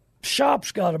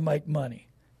 shops got to make money.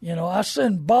 You know, I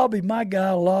send Bobby, my guy,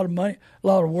 a lot of money, a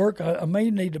lot of work. I may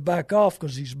need to back off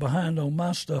because he's behind on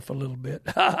my stuff a little bit.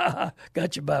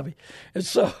 Got you, Bobby.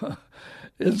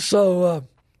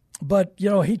 But, you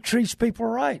know, he treats people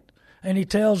right. And he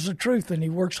tells the truth, and he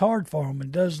works hard for them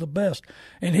and does the best.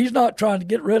 And he's not trying to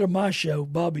get rid of my show.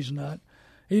 Bobby's not.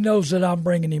 He knows that I'm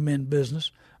bringing him in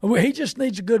business. He just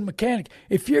needs a good mechanic.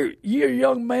 If you're a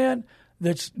young man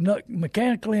that's not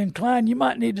mechanically inclined, you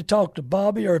might need to talk to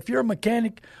Bobby. Or if you're a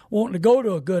mechanic wanting to go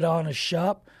to a good, honest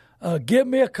shop, give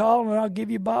me a call, and I'll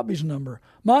give you Bobby's number.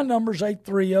 My number's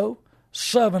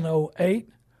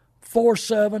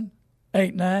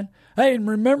 830-708-4789. Hey, and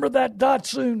remember that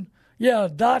Datsun? Yeah,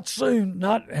 Datsun,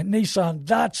 not Nissan,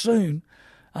 Datsun.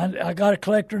 I got a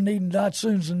collector needing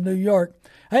Datsuns in New York.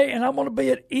 Hey, and I'm going to be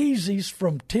at Easy's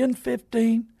from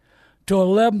 10:15 to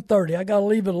 11:30. I got to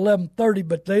leave at 11:30,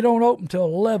 but they don't open till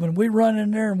 11. We run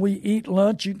in there and we eat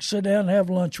lunch. You can sit down and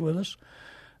have lunch with us.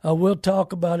 We'll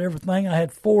talk about everything. I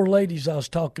had 4 ladies I was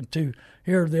talking to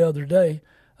here the other day,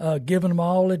 giving them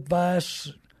all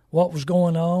advice, what was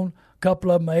going on. A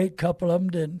couple of them ate, a couple of them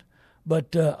didn't.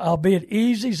 But I'll be at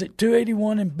Easy's at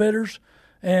 281 in Bitters,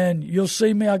 and you'll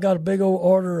see me. I got a big old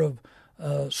order of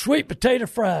sweet potato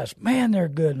fries. Man, they're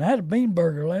good. And I had a bean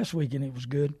burger last week, and it was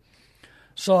good.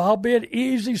 So I'll be at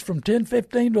Easy's from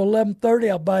 10:15 to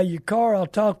 11:30. I'll buy you a car. I'll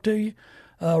talk to you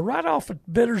right off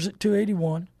at Bitters at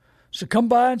 281. So come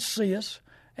by and see us.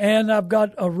 And I've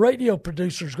got a radio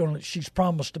producer she's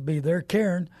promised to be there.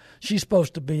 Karen, she's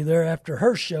supposed to be there after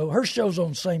her show. Her show's on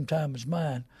the same time as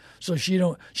mine. So she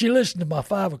listened to my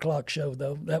 5 o'clock show,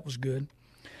 though. That was good.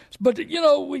 But, you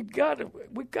know, we've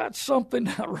got something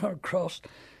I run across.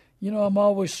 You know, I'm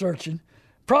always searching.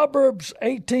 Proverbs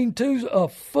 18:2, a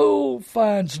fool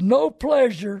finds no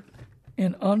pleasure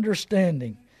in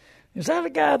understanding. Is that a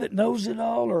guy that knows it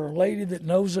all or a lady that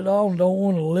knows it all and don't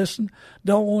want to listen,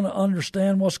 don't want to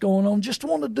understand what's going on, just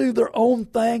want to do their own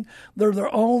thing? They're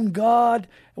their own God.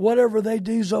 Whatever they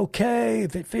do is okay.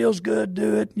 If it feels good,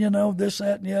 do it, you know, this,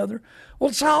 that, and the other. Well,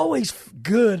 it's always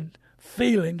good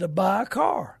feeling to buy a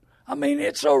car. I mean,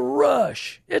 it's a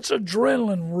rush. It's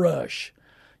adrenaline rush.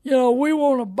 You know, we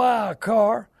want to buy a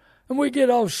car. And we get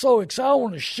so excited. I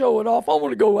want to show it off. I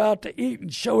want to go out to eat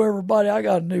and show everybody I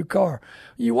got a new car.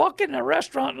 You walk in a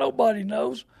restaurant, nobody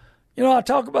knows. You know, I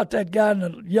talk about that guy in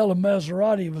the yellow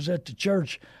Maserati who was at the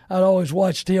church. I'd always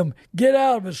watched him get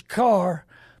out of his car,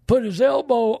 put his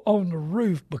elbow on the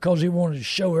roof because he wanted to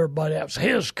show everybody that was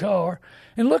his car,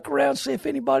 and look around and see if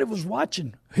anybody was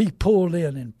watching. He pulled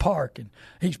in and parked, and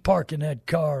he's parking that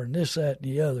car and this, that, and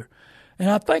the other. And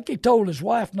I think he told his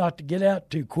wife not to get out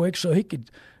too quick so he could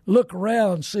look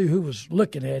around and see who was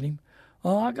looking at him.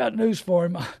 Oh, I got news for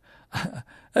him.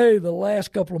 Hey, the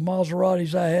last couple of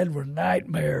Maseratis I had were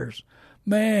nightmares.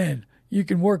 Man, you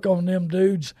can work on them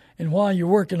dudes, and while you're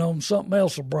working on them, something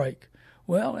else will break.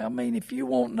 Well, I mean, if you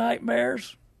want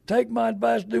nightmares, take my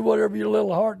advice, do whatever your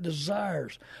little heart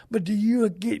desires. But do you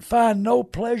find no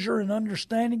pleasure in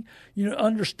understanding? You know,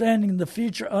 understanding the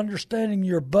future, understanding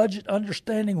your budget,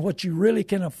 understanding what you really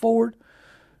can afford?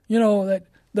 You know,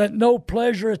 that no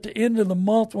pleasure at the end of the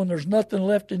month when there's nothing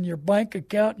left in your bank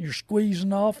account and you're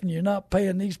squeezing off and you're not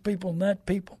paying these people and that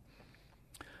people.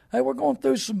 Hey, we're going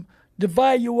through some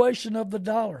devaluation of the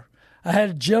dollar. I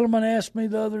had a gentleman ask me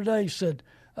the other day, he said,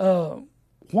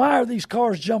 why are these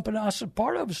cars jumping? I said,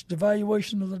 part of it's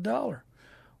devaluation of the dollar.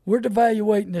 We're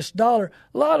devaluating this dollar.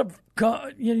 A lot of,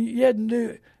 you had to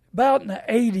do, about in the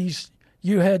 80s,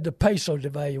 you had the peso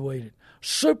devaluated.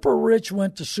 Super rich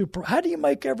went to super. How do you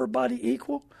make everybody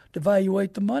equal?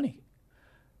 Devaluate the money.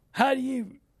 How do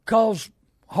you cause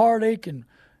heartache and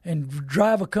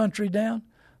drive a country down?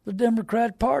 The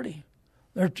Democrat Party.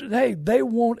 They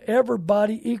want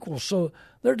everybody equal, so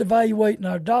they're devaluating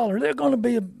our dollar. They're going to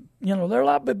be there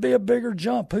likely to be a bigger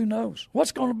jump. Who knows?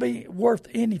 What's going to be worth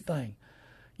anything?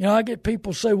 You know, I get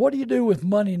people say, "What do you do with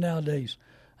money nowadays?"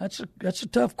 That's a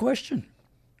tough question.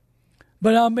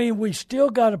 But, I mean, we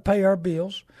still got to pay our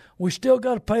bills. We still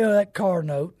got to pay that car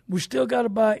note. We still got to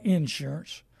buy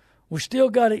insurance. We still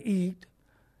got to eat.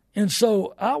 And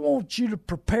so I want you to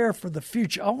prepare for the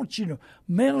future. I want you to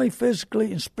mentally,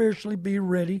 physically, and spiritually be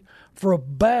ready for a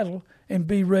battle and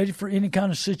be ready for any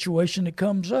kind of situation that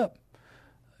comes up.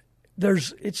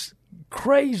 It's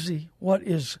crazy what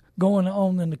is going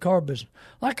on in the car business.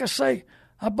 Like I say,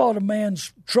 I bought a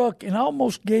man's truck and I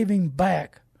almost gave him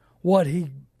back what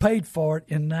he paid for it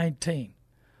in 19.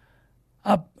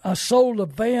 I sold a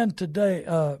van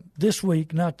today, this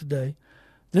week, not today,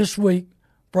 this week,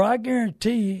 for I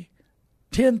guarantee you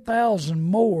 $10,000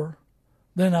 more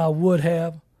than I would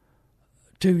have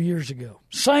 2 years ago.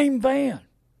 Same van,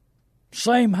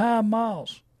 same high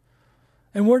miles.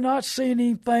 And we're not seeing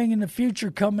anything in the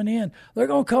future coming in. They're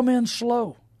going to come in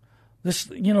slow. There's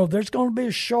going to be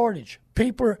a shortage.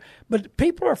 People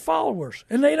are followers,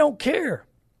 and they don't care.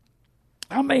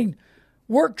 I mean,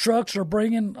 work trucks are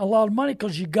bringing a lot of money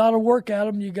because you got to work at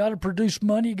them. You got to produce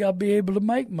money. You got to be able to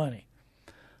make money.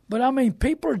 But, I mean,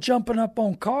 people are jumping up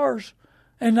on cars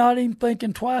and not even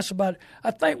thinking twice about it.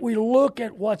 I think we look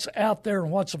at what's out there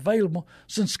and what's available.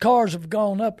 Since cars have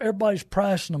gone up, everybody's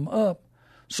pricing them up.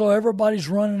 So everybody's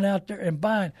running out there and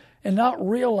buying and not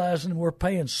realizing we're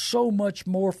paying so much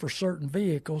more for certain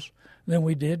vehicles than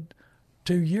we did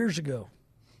 2 years ago.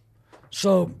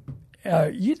 So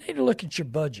you need to look at your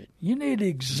budget. You need to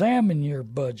examine your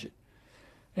budget.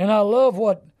 And I love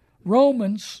what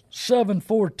Romans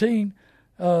 7:14,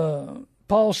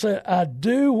 Paul said, I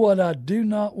do what I do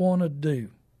not want to do.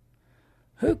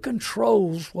 Who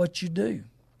controls what you do?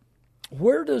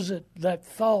 Where does that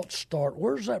thought start?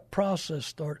 Where does that process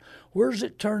start? Where does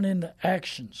it turn into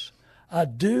actions? I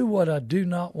do what I do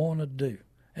not want to do.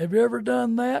 Have you ever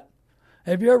done that?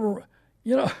 Have you ever,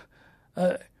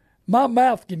 my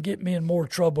mouth can get me in more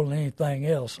trouble than anything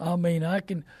else. I mean, I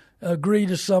can agree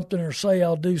to something or say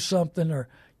I'll do something or,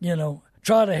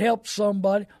 try to help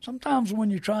somebody. Sometimes when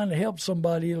you're trying to help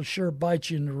somebody, it'll sure bite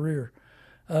you in the rear.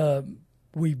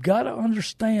 We've got to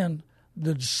understand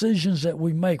the decisions that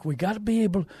we make. We got to be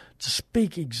able to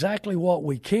speak exactly what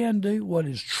we can do, what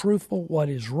is truthful, what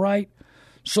is right,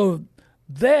 so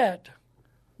that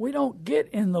we don't get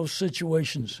in those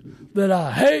situations that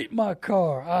I hate my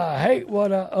car, I hate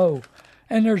what I owe.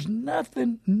 And there's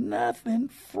nothing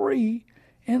free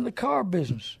in the car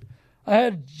business. I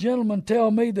had a gentleman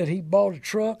tell me that he bought a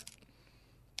truck,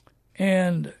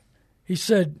 and he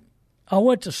said, I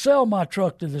went to sell my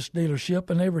truck to this dealership,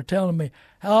 and they were telling me,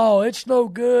 oh, it's no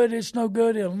good,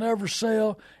 it'll never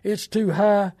sell, it's too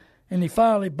high, and he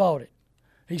finally bought it.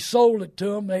 He sold it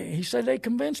to them. He said, they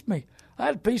convinced me. I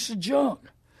had a piece of junk.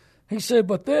 He said,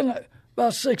 but then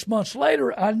about 6 months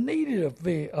later, I needed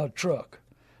a truck.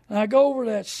 And I go over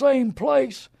to that same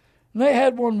place, and they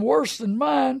had one worse than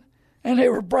mine, and they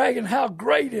were bragging how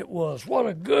great it was, what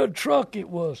a good truck it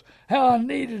was, how I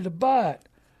needed to buy it.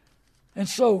 And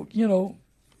so,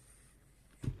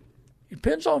 it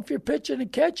depends on if you're pitching and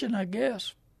catching, I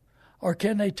guess. Or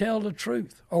can they tell the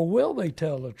truth? Or will they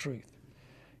tell the truth?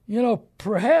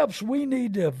 Perhaps we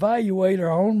need to evaluate our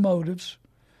own motives.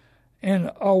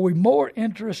 And are we more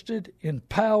interested in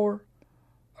power,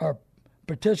 or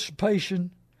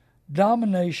participation,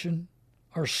 domination,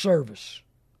 or service?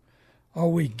 Are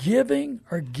we giving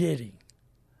or getting?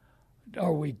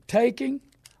 Are we taking?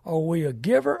 Are we a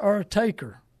giver or a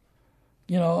taker?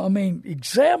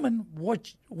 Examine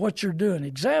what you're doing.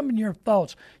 Examine your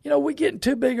thoughts. We get in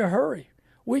too big a hurry.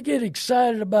 We get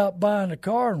excited about buying a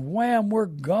car, and wham, we're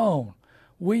gone.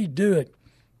 We do it.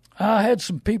 I had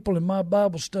some people in my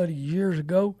Bible study years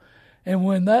ago, and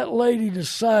when that lady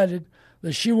decided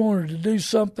that she wanted to do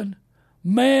something,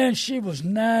 man, she was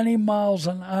 90 miles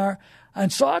an hour.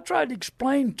 And so I tried to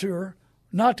explain to her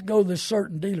not to go to this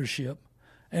certain dealership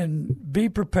and be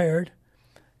prepared.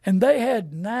 And they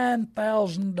had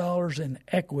 $9,000 in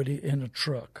equity in a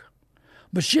truck.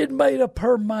 But she had made up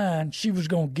her mind she was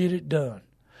going to get it done.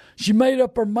 She made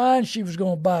up her mind she was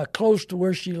going to buy close to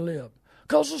where she lived.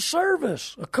 Because of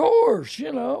service, of course,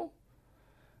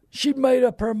 She made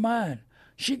up her mind.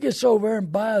 She gets over there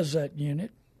and buys that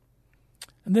unit.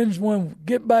 And then when we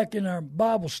get back in our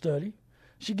Bible study,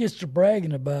 she gets to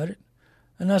bragging about it.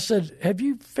 And I said, have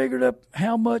you figured up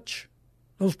how much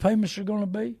those payments are going to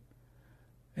be?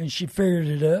 And she figured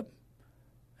it up.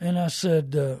 And I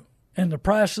said, and the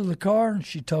price of the car? And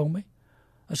she told me.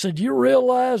 I said, you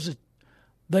realize that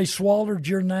they swallowed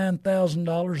your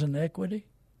 $9,000 in equity?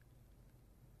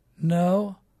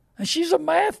 No. And she's a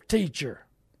math teacher.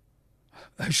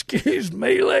 Excuse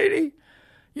me, lady?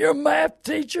 You're a math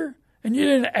teacher? And you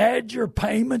didn't add your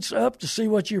payments up to see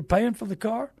what you're paying for the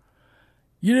car?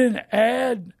 You didn't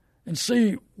add and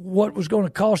see what was going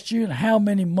to cost you and how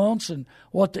many months and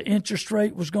what the interest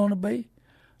rate was going to be?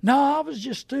 No, I was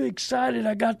just too excited.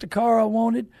 I got the car I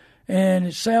wanted, and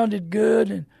it sounded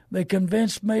good, and they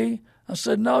convinced me. I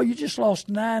said, no, you just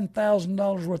lost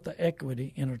 $9,000 worth of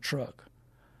equity in a truck.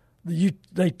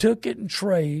 They took it in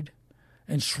trade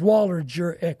and swallowed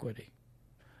your equity.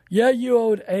 Yeah, you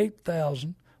owed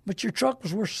 $8,000. But your truck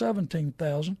was worth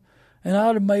 $17,000, and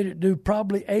I'd have made it do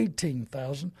probably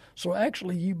 $18,000. So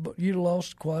actually, you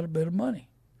lost quite a bit of money.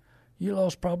 You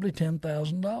lost probably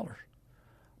 $10,000.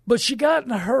 But she got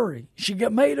in a hurry. She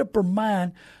made up her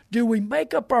mind. Do we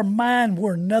make up our mind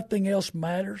where nothing else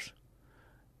matters?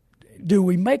 Do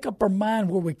we make up our mind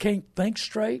where we can't think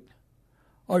straight?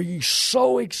 Are you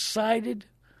so excited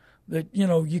that,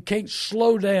 you can't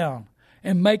slow down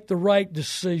and make the right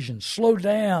decision? Slow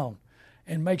down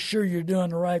and make sure you're doing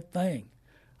the right thing.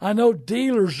 I know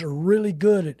dealers are really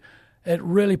good at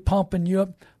really pumping you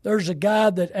up. There's a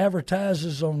guy that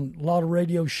advertises on a lot of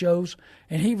radio shows,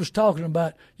 and he was talking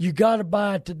about, you got to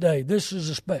buy it today. This is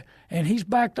a spec. And he's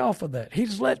backed off of that.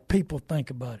 He's let people think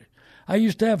about it. I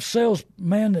used to have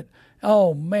salesmen that,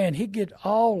 oh, man, he'd get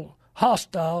all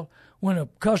hostile when a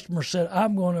customer said,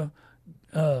 I'm going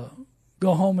to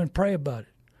go home and pray about it.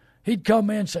 He'd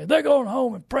come in and say, they're going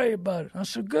home and pray about it. I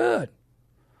said, good.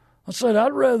 I said,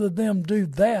 I'd rather them do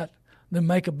that than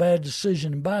make a bad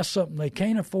decision and buy something they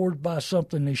can't afford to buy,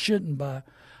 something they shouldn't buy.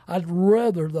 I'd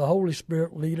rather the Holy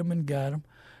Spirit lead them and guide them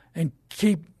and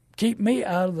keep me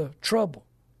out of the trouble,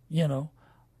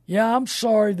 Yeah, I'm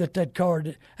sorry that car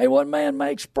did. Hey, what man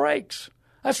makes brakes?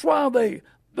 That's why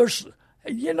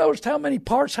you noticed how many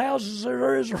parts houses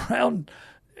there is around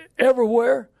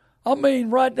everywhere? I mean,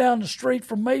 right down the street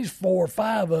from me is 4 or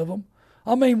 5 of them.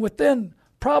 I mean, within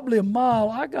probably a mile,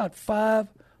 I got 5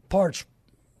 parts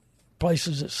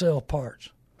places that sell parts.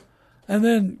 And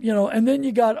then, and then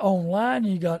you got online,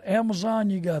 you got Amazon,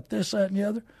 you got this, that, and the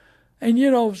other.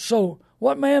 And, so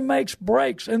what man makes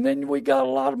brakes? And then we got a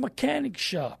lot of mechanic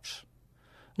shops,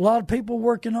 a lot of people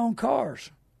working on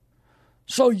cars.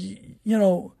 So, you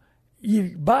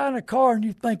buying a car and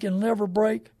you think it'll never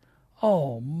break?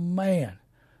 Oh, man.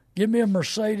 Give me a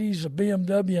Mercedes, a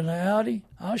BMW, and an Audi.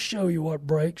 I'll show you what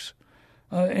breaks.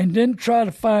 And then try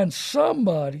to find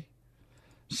somebody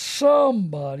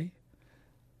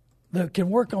that can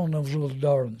work on those little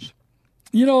darlings.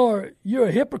 You're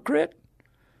a hypocrite?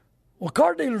 Well,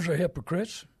 car dealers are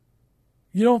hypocrites.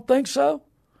 You don't think so?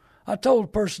 I told a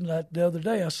person that the other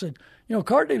day. I said,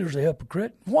 car dealers are a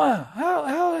hypocrite. Why? How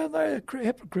are they a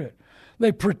hypocrite?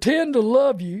 They pretend to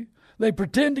love you. They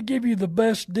pretend to give you the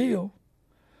best deal.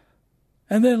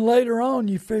 And then later on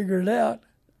you figure it out,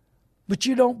 but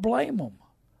you don't blame them.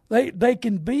 They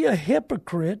can be a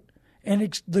hypocrite, and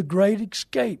it's the great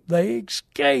escape. They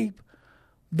escape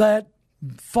that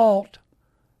fault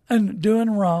and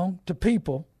doing wrong to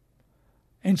people.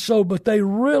 And so, but they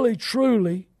really,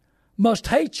 truly must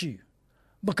hate you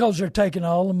because they're taking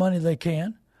all the money they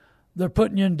can. They're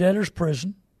putting you in debtor's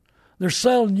prison. They're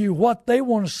selling you what they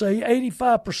want to say.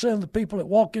 85% of the people that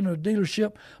walk into a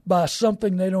dealership buy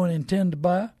something they don't intend to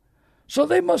buy. So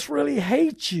they must really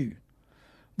hate you.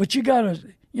 But you got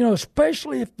to,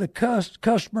 especially if the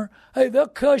customer, hey, they'll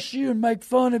cuss you and make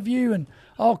fun of you and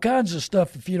all kinds of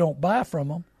stuff if you don't buy from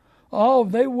them. Oh,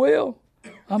 they will.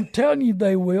 I'm telling you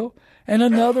they will. And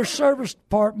another service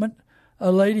department,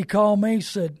 a lady called me,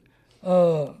 said,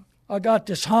 I got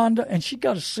this Honda, and she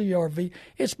got a CRV.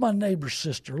 It's my neighbor's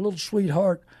sister, a little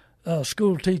sweetheart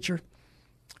school teacher.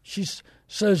 She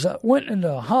says, I went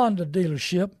into a Honda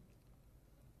dealership,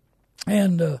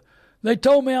 and they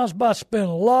told me I was about to spend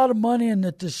a lot of money and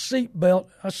that this seat belt,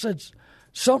 I said,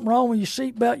 something wrong with your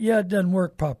seat belt? Yeah, it doesn't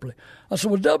work properly. I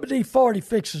said, well, WD-40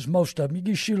 fixes most of them. You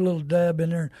just shoot a little dab in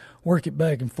there and work it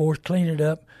back and forth, clean it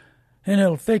up, and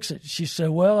it'll fix it. She said,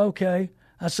 well, okay.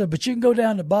 I said, but you can go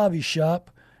down to Bobby's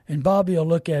shop, and Bobby will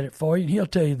look at it for you, and he'll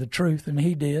tell you the truth, and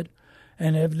he did.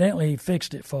 And evidently he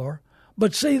fixed it for her.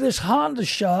 But see, this Honda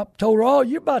shop told her, oh,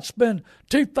 you're about to spend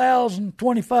 $2,000,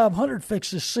 $2,500 to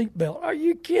fix this seatbelt. Are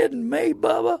you kidding me,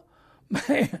 Bubba?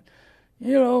 Man,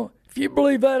 if you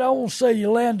believe that, I won't say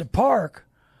you land a park.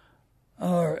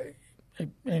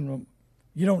 And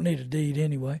you don't need a deed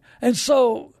anyway. And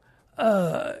so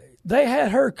they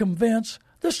had her convinced,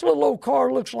 this little old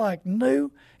car looks like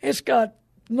new. It's got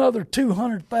another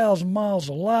 200,000 miles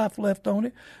of life left on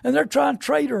it, and they're trying to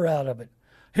trade her out of it.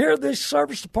 Here, these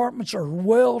service departments are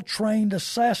well-trained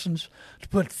assassins to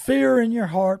put fear in your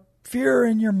heart, fear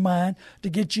in your mind, to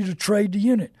get you to trade the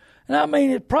unit. And I mean,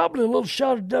 it probably a little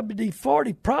shot of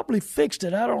WD-40 probably fixed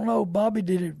it. I don't know, Bobby,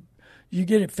 did it? You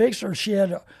get it fixed, or she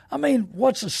had?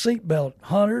 What's a seatbelt?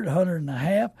 $100,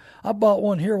 $150. I bought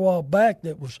one here a while back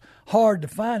that was hard to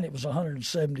find. It was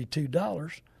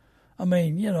 $172.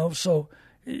 So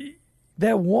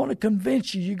they want to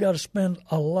convince you got to spend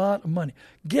a lot of money.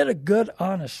 Get a good,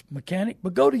 honest mechanic,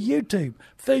 but go to YouTube.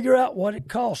 Figure out what it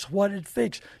costs, what it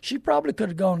fixed. She probably could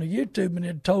have gone to YouTube and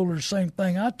it told her the same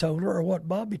thing I told her or what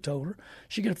Bobby told her.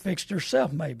 She could have fixed it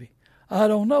herself maybe. I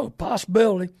don't know.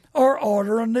 Possibility. Or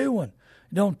order a new one.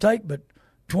 It don't take but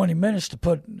 20 minutes to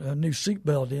put a new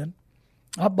seatbelt in.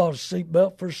 I bought a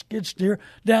seatbelt for a skid steer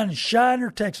down in Shiner,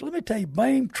 Texas. Let me tell you,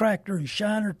 Bain Tractor in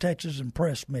Shiner, Texas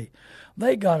impressed me.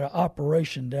 They got an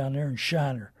operation down there in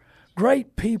Shiner.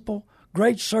 Great people,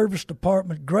 great service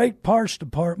department, great parts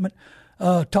department.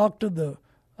 Talked to the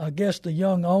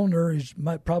young owner. He's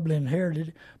probably inherited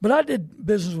it. But I did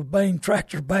business with Bain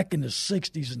Tractor back in the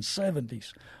 60s and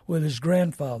 70s with his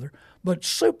grandfather. But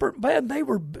super, man,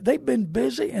 they've been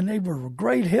busy, and they were a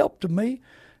great help to me.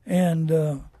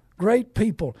 And great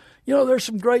people. You know, there's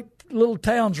some great little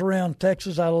towns around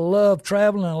Texas. I love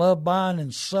traveling. I love buying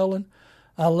and selling.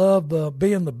 I love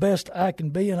being the best I can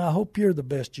be, and I hope you're the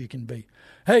best you can be.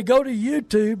 Hey, go to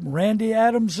YouTube, Randy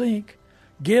Adams, Inc.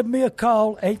 Give me a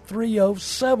call,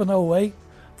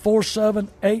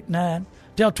 830-708-4789.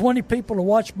 Tell 20 people to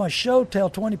watch my show. Tell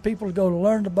 20 people to go to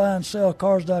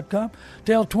learntobuyandSellCars.com.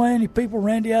 Tell 20 people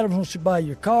Randy Adams wants to buy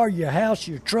your car, your house,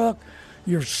 your truck,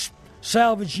 your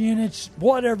salvage units,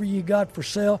 whatever you got for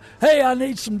sale. Hey, I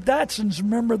need some Datsuns,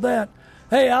 remember that.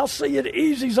 Hey, I'll see you at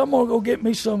Easy's. I'm going to go get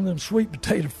me some of them sweet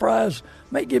potato fries.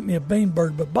 May get me a bean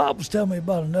burger, but Bob was telling me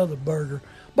about another burger.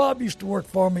 Bob used to work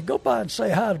for me. Go by and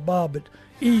say hi to Bob at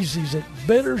Easy's at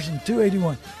Bitters and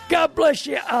 281. God bless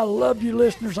you. I love you,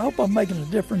 listeners. I hope I'm making a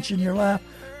difference in your life.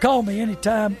 Call me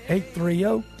anytime,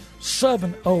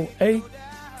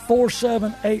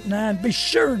 830-708-4789. Be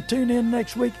sure and tune in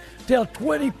next week. Tell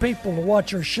 20 people to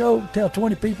watch our show. Tell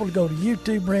 20 people to go to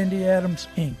YouTube, Randy Adams,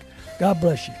 Inc. God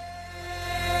bless you.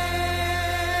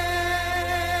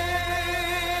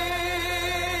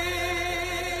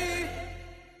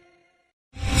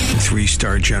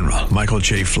 Three-star General Michael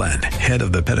J. Flynn, head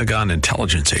of the Pentagon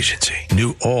Intelligence Agency,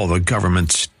 knew all the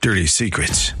government's dirty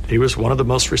secrets. He was one of the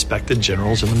most respected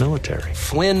generals in the military.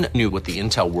 Flynn knew what the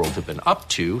intel world had been up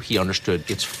to. He understood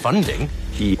its funding.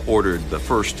 He ordered the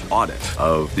first audit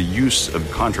of the use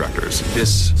of contractors.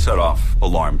 This set off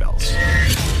alarm bells.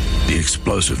 The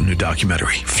explosive new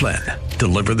documentary, Flynn,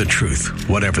 Deliver the Truth,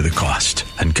 Whatever the Cost,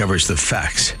 uncovers the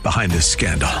facts behind this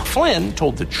scandal. Flynn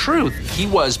told the truth. He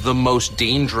was the most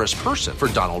dangerous person for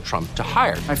Donald Trump to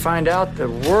hire. I find out the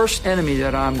worst enemy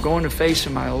that I'm going to face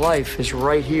in my life is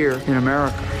right here in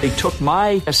America. They took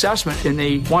my assessment and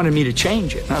they wanted me to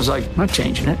change it. And I was like, I'm not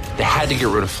changing it. They had to get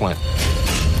rid of Flynn.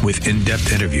 With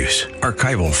in-depth interviews,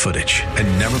 archival footage,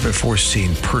 and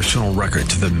never-before-seen personal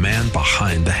records of the man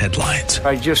behind the headlines.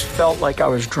 I just felt like I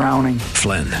was drowning.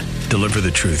 Flynn, Deliver the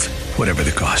Truth, Whatever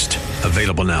the Cost.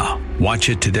 Available now. Watch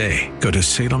it today. Go to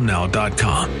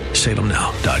salemnow.com.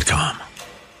 salemnow.com.